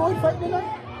 Ain't Floyd fighting tonight?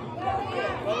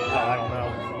 I don't know.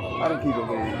 I don't keep it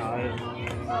going.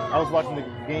 I was watching the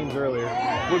games earlier.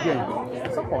 What game?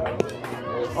 Some point.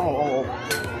 Oh.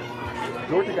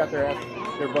 Georgia got their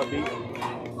butt beat.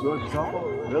 Georgia softball?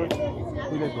 Really?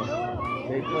 Who they play?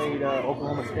 They played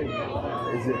Oklahoma State.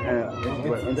 Is it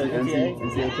NCAA?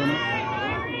 NCAA tournament?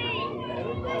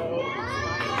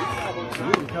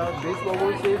 Baseball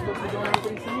World Series supposed to be going on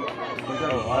pretty soon? I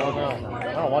don't know. I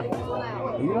don't watch baseball.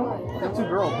 You know? They're two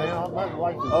girls, man. My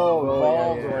wife is Oh,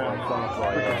 balls yeah. around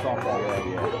softball. Yeah. Softball.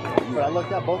 Yeah. But I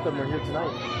looked at both of them are here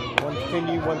tonight. One's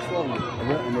 10U, one's 12U. And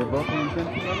they're both in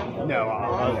Tennessee right now? No,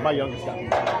 my youngest got me.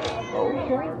 Oh,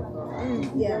 okay.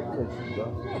 Yeah.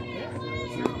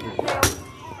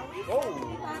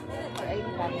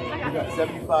 We got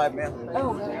 75, man.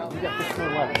 Oh, We got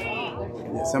 15 left.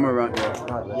 Yeah, somewhere around there.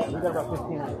 Yeah, we got about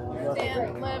 15 left.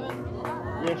 10, 11.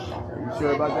 Yes. You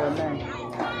sure about that, man?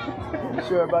 You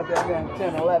sure about that, man?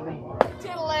 10, 11?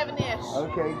 10, 11-ish.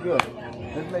 Okay, good.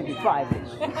 Let's make it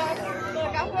 5-ish. Look,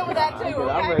 I'm good with that too.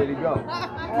 Okay, I'm ready to go.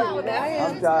 I'm fine with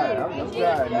that. I'm tired. I'm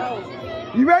tired.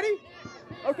 You ready?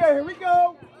 Okay, here we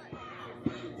go.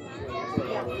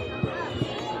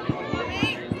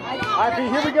 All right, B,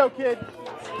 here we go, kid.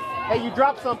 Hey, you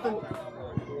dropped something.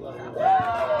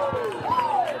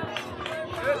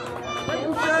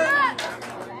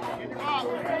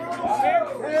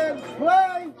 And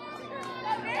play.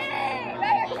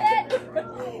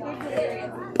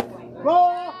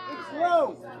 Ball. It's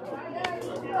slow.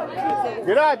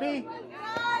 Good eye, B.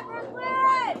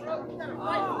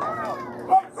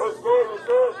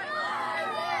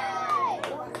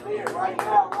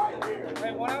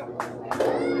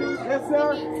 Yes,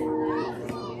 sir.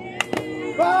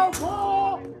 Foul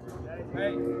ball.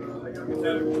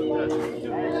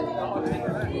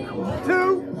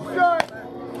 Two strikes.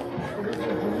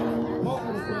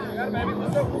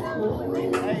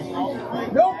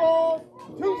 No balls.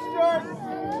 Two strikes.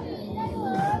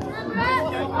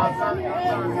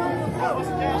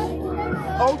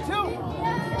 Oh, two.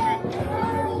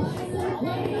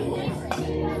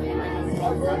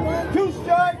 Two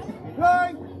strikes. Play.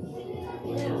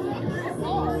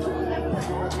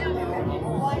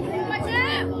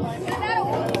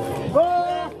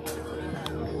 Ball.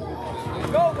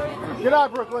 Good eye,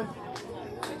 Brooklyn.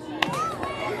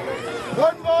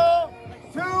 One ball.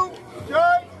 Two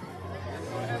strikes.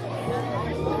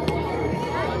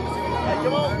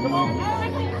 Come on, come on.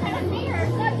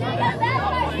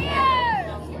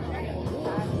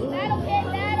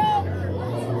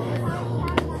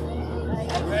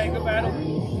 Hey, good battle.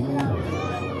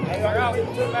 Hey, you're out.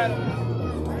 Good battle.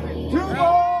 Two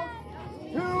balls.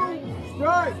 Two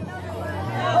strikes.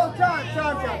 Oh, time.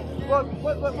 What?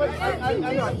 I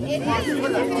know.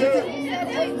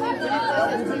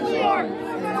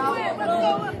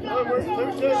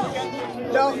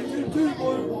 Now,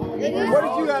 what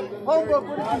did you have? Homework,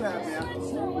 what did you have, man?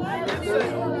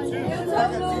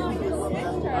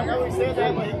 I know we said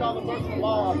that, but he called the first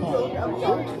ball. I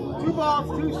thought. Two balls,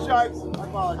 two strikes. I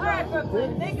apologize. All right,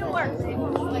 Brooklyn, make it work. You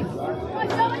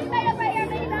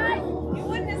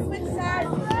wouldn't have switched sides.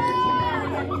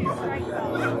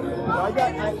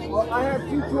 I have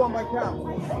 2-2 on my count.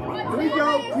 Here we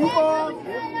go. Two balls,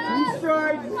 two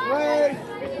strikes, play.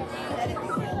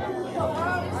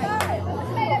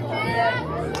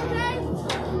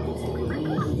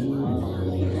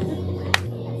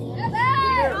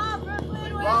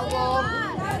 Foul ball.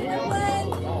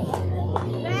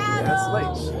 That's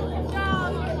late.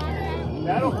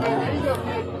 That'll play. There you go,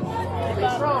 kid. Stay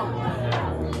strong.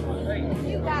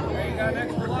 You got an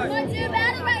extra life. One, two,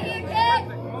 battle right here, kid.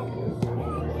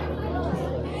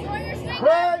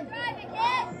 Play.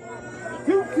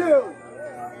 2-2.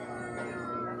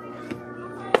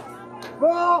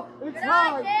 Ball. It's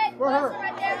high for her.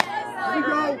 Here we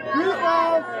go. Three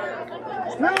balls.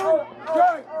 Two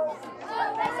strikes.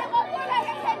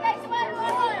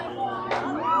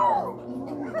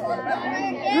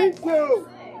 3-2.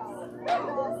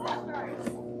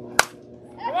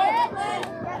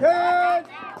 10.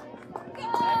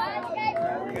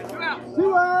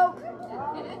 2 out.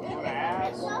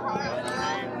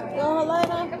 Go,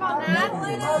 Helena. Come on, Matt.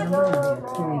 Hey, Huck.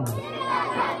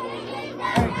 I need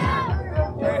that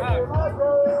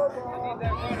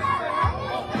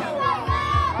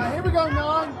All right, here we go,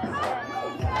 Non.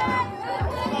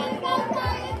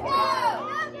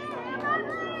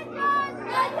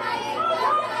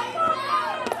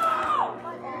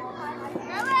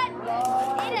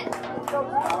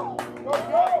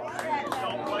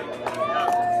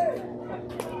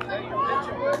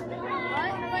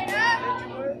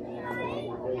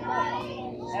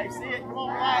 Hey, see it? Come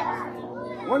on,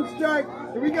 relax. One strike.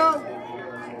 Here we go.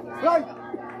 Play.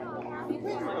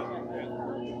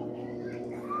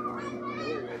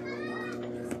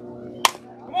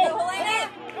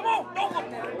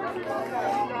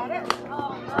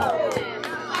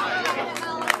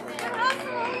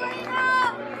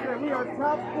 Okay, we are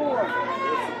top 4.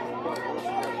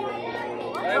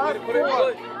 Hey, way to put it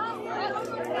good.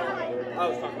 I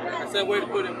was talking about. I said way to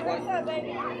put it in play. Seven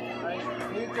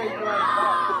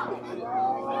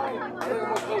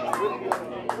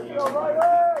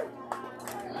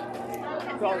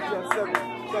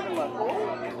left.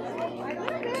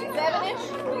 7-ish?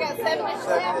 We got 7-ish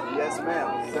left? Yes, ma'am.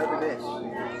 7-ish.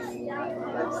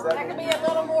 That could be a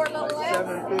little more, a little less.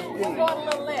 7:15. We're going a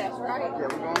little less, right? Yeah,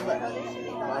 we're going left.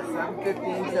 About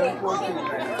 7:15, 7:14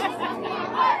 right now.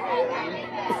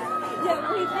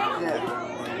 Yeah.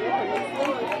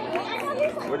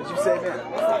 What did you say then?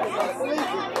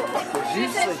 She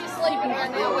said she's sleeping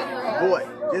right now with her. Boy,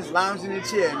 just lounge in the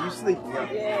chair and you sleeping.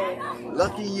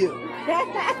 Lucky you.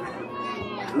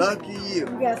 Lucky you.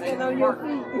 You gotta stand on your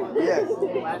feet. Yes.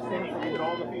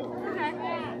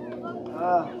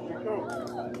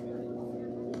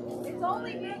 It's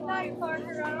only midnight,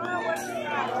 Parker. I don't know what you're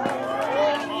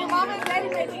at. Your mom and daddy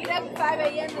made you get up at 5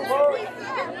 a.m. this week.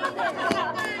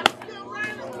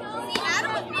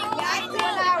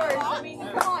 10 hours. I mean,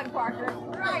 come on, Parker.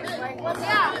 Right. What's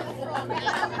up?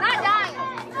 Not dying.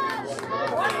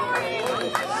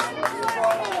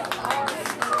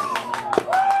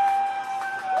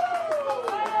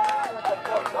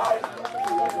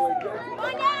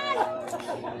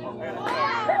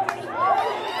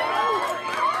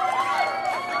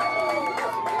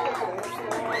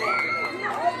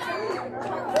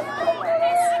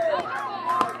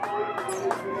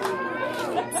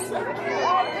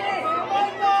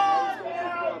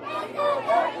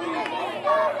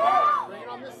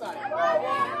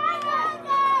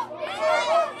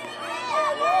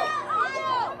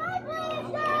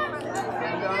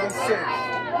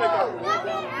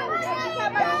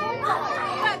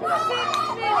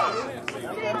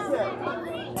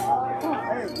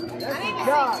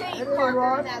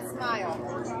 That smile.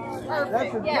 Perfect.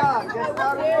 That's a yes. job. That's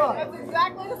not a run. That's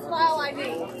exactly the smile I need.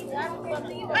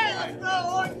 Hey, let's go,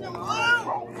 Orson.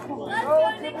 Oh,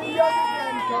 give me your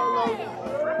hand, Carlos.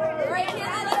 Great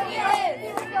kids, look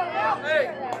at Hey,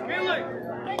 Kinley.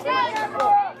 Good job,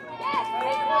 boy. Yes.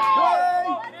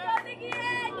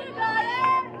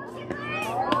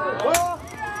 Well,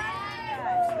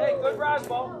 Hey, good rise,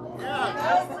 ball.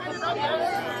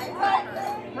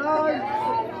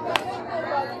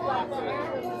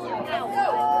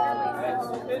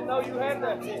 Didn't know you had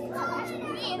that kid.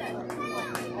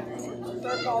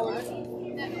 Start calling it.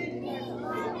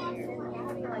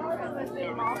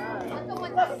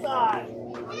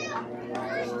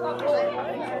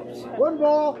 one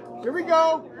ball. Here we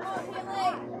go.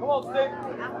 Come on, Stick.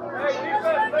 Hey,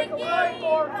 defense, make a play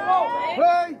for it. Come on.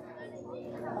 Play.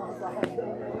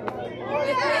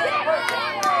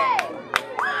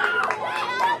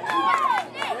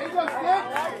 There you go, Stick.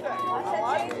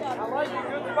 I like it.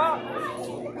 Good spot.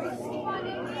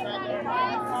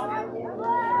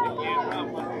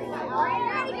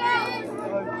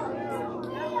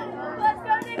 Let's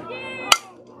go, Nikki.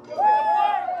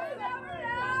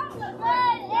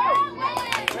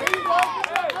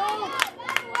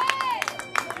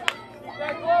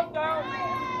 That glove down.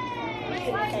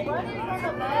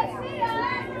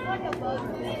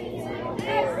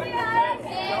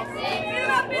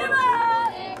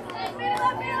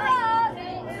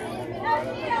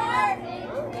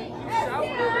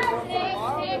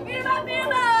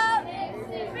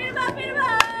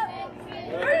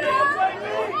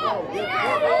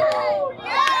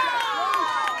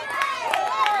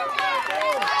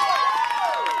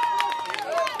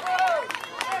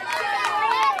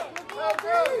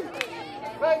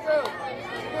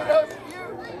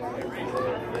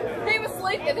 He was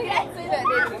sleeping. He didn't see that,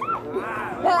 did he?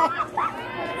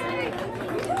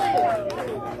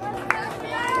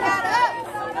 Got up.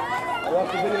 Watch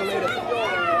the video later.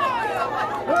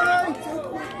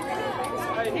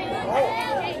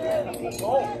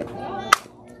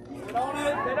 Get on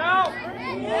it. Get out.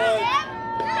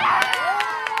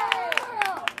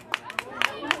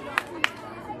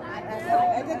 I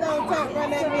just don't talk, run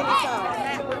that minute off.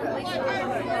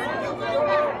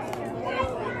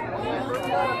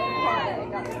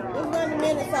 Just run the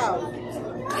minutes off.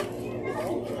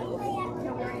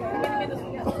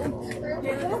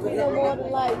 No more than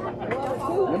like 1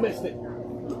 or 2. You missed it.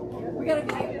 We gotta be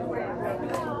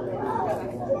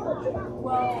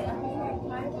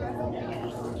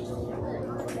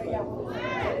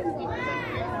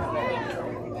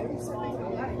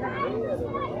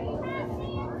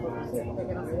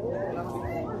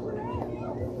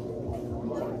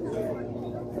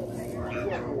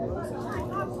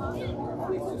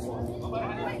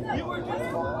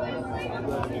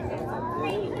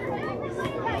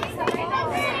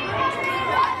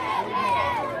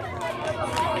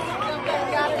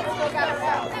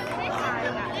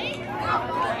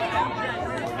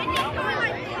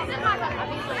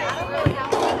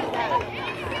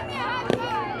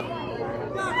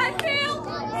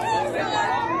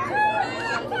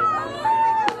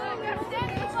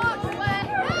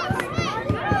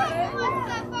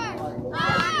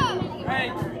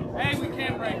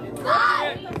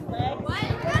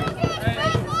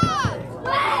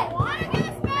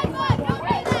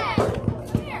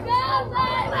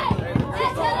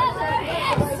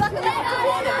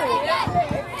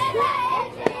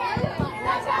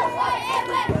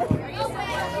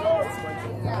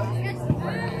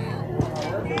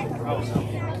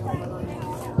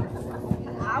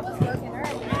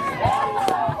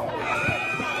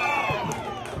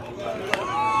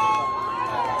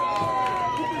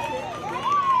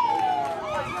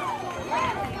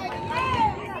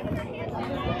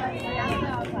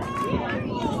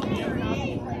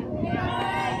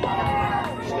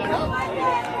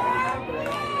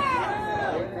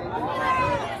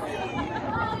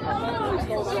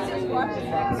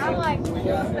I'm like, We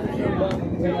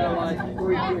got like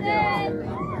 3 out there.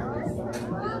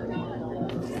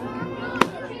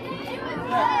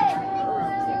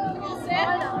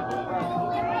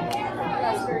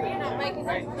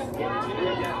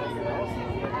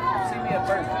 See me at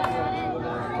first.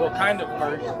 Well, kind of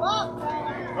first.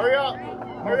 Hurry up.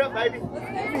 Hurry up, baby. What do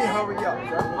you mean hurry up,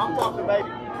 sir? I'm talking, baby.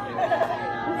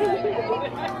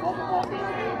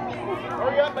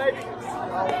 Hurry up, baby.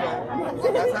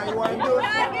 Okay. That's how you want to do it?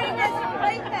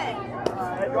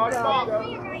 Hey, guard, stop.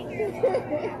 Okay,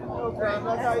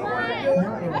 that's how you want to do it?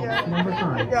 Now number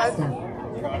 5, Yes. step.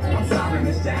 I'm sorry,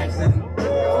 Miss Jackson.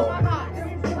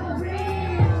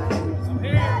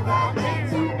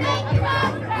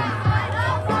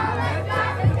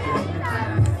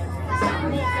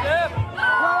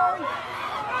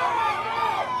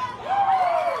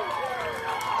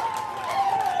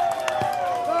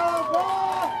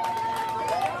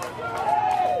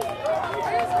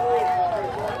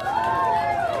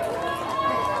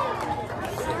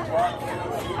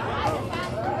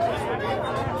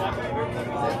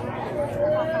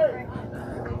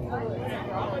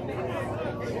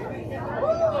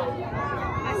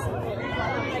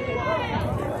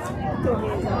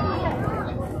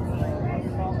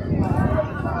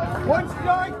 One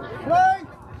strike, play.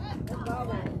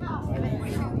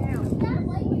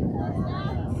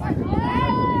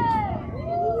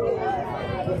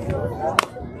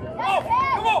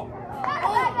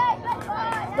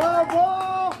 Go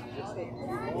ball.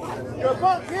 Your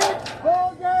butt kick.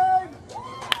 Ball game.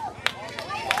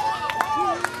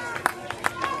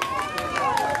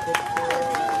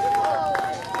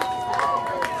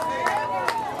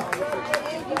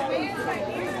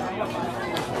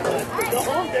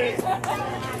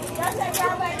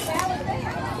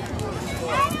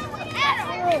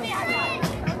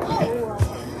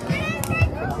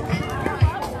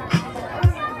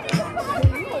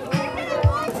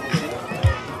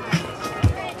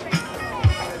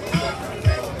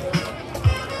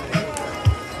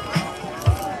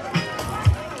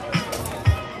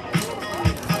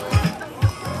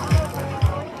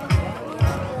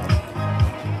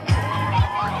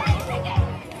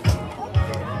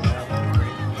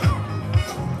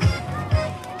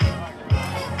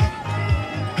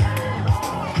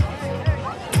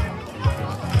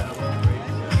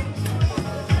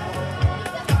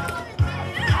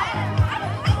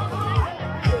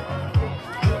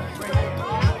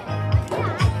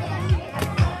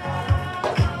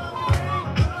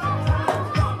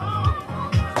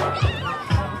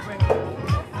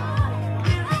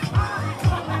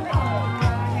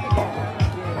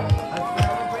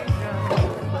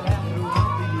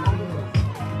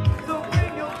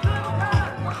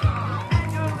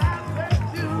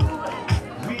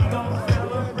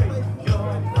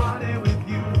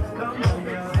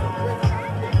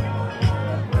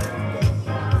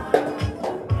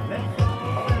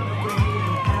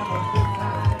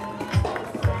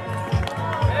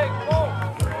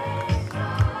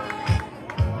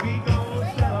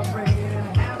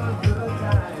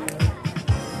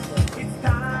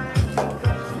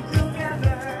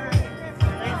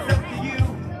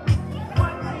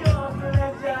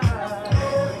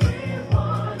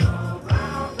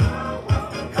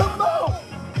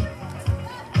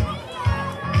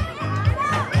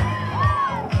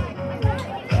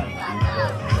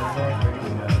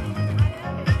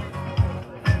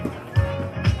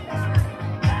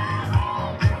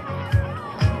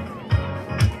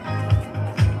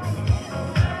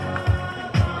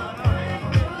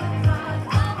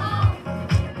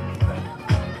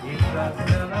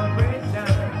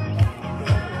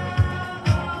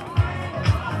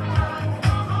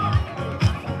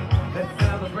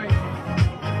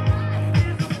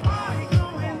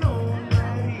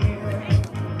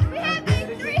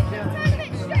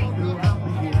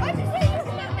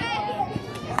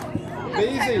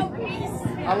 Easy.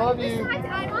 I love you.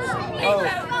 Oh.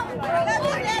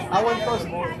 I went first.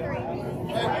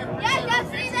 Yeah,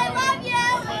 Jeffrey, they love you.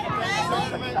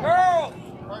 Girl!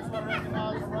 First one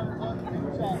recognized, runners up, team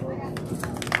shot.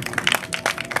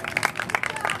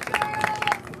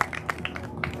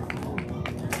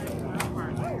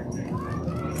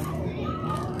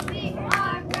 We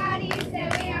are proud of you, say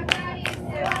we are proud of you,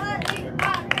 say what? We are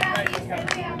proud of you, say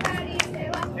we are proud of you, say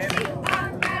what? We are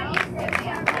proud of you, say we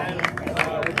are proud of you, say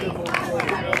what? We are proud of you, say we are proud of you, say what? We are proud of you,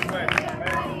 say we are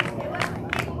proud of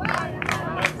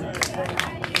you, say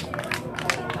what?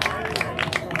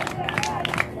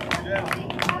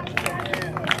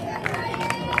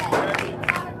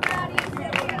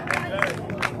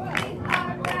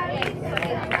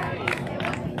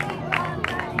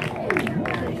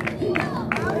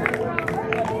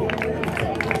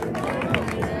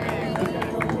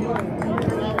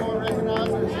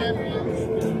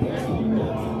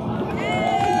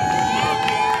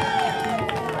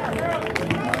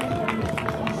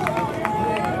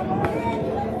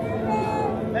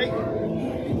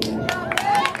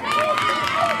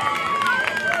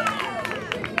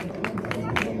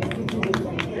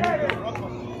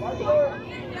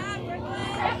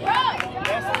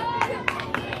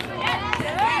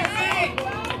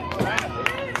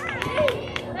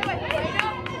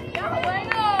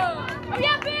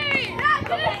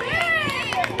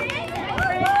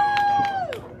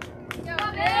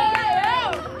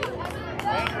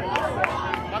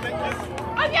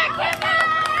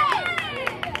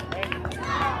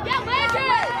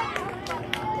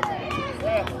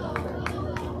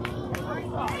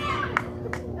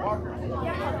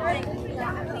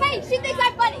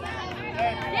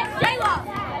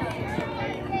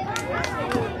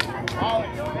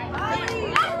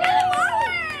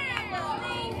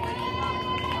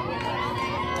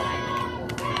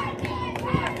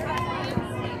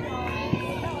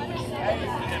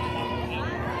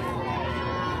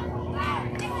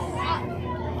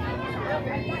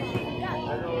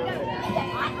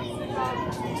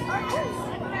 Come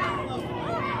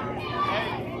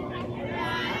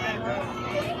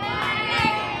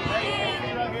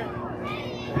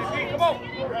on.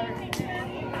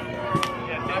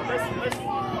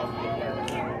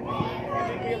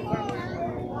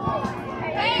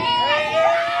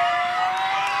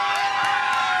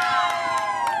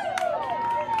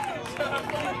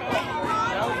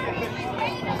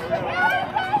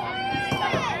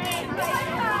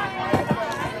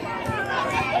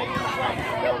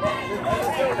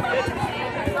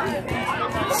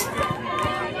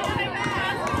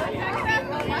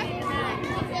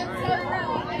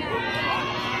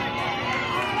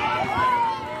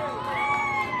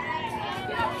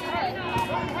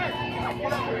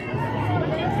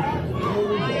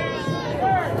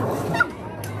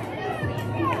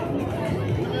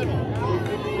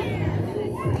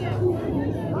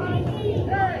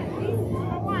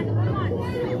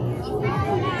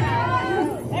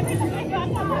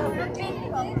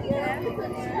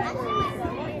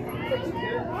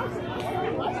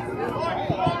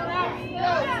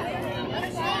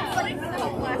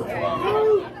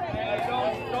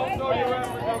 Don't throw your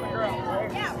reference on the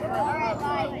ground.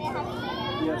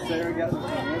 Yes, Sarah got the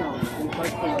win on it.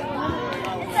 Let's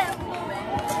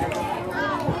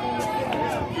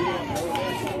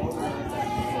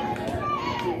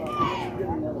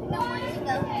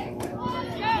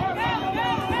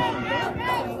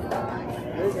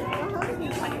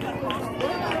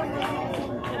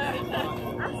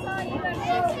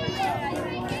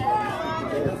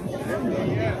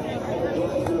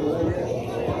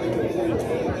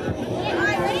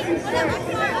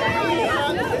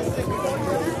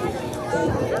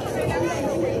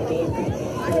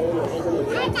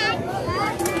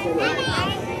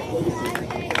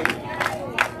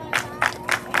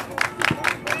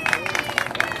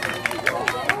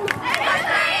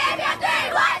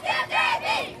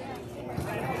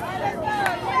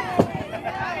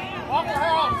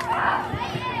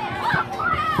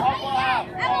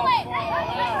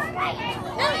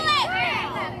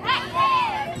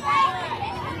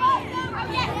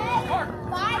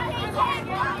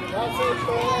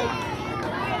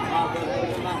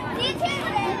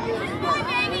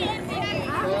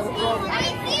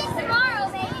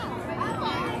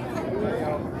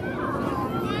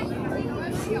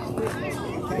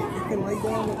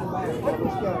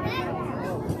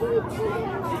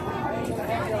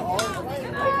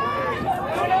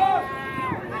go.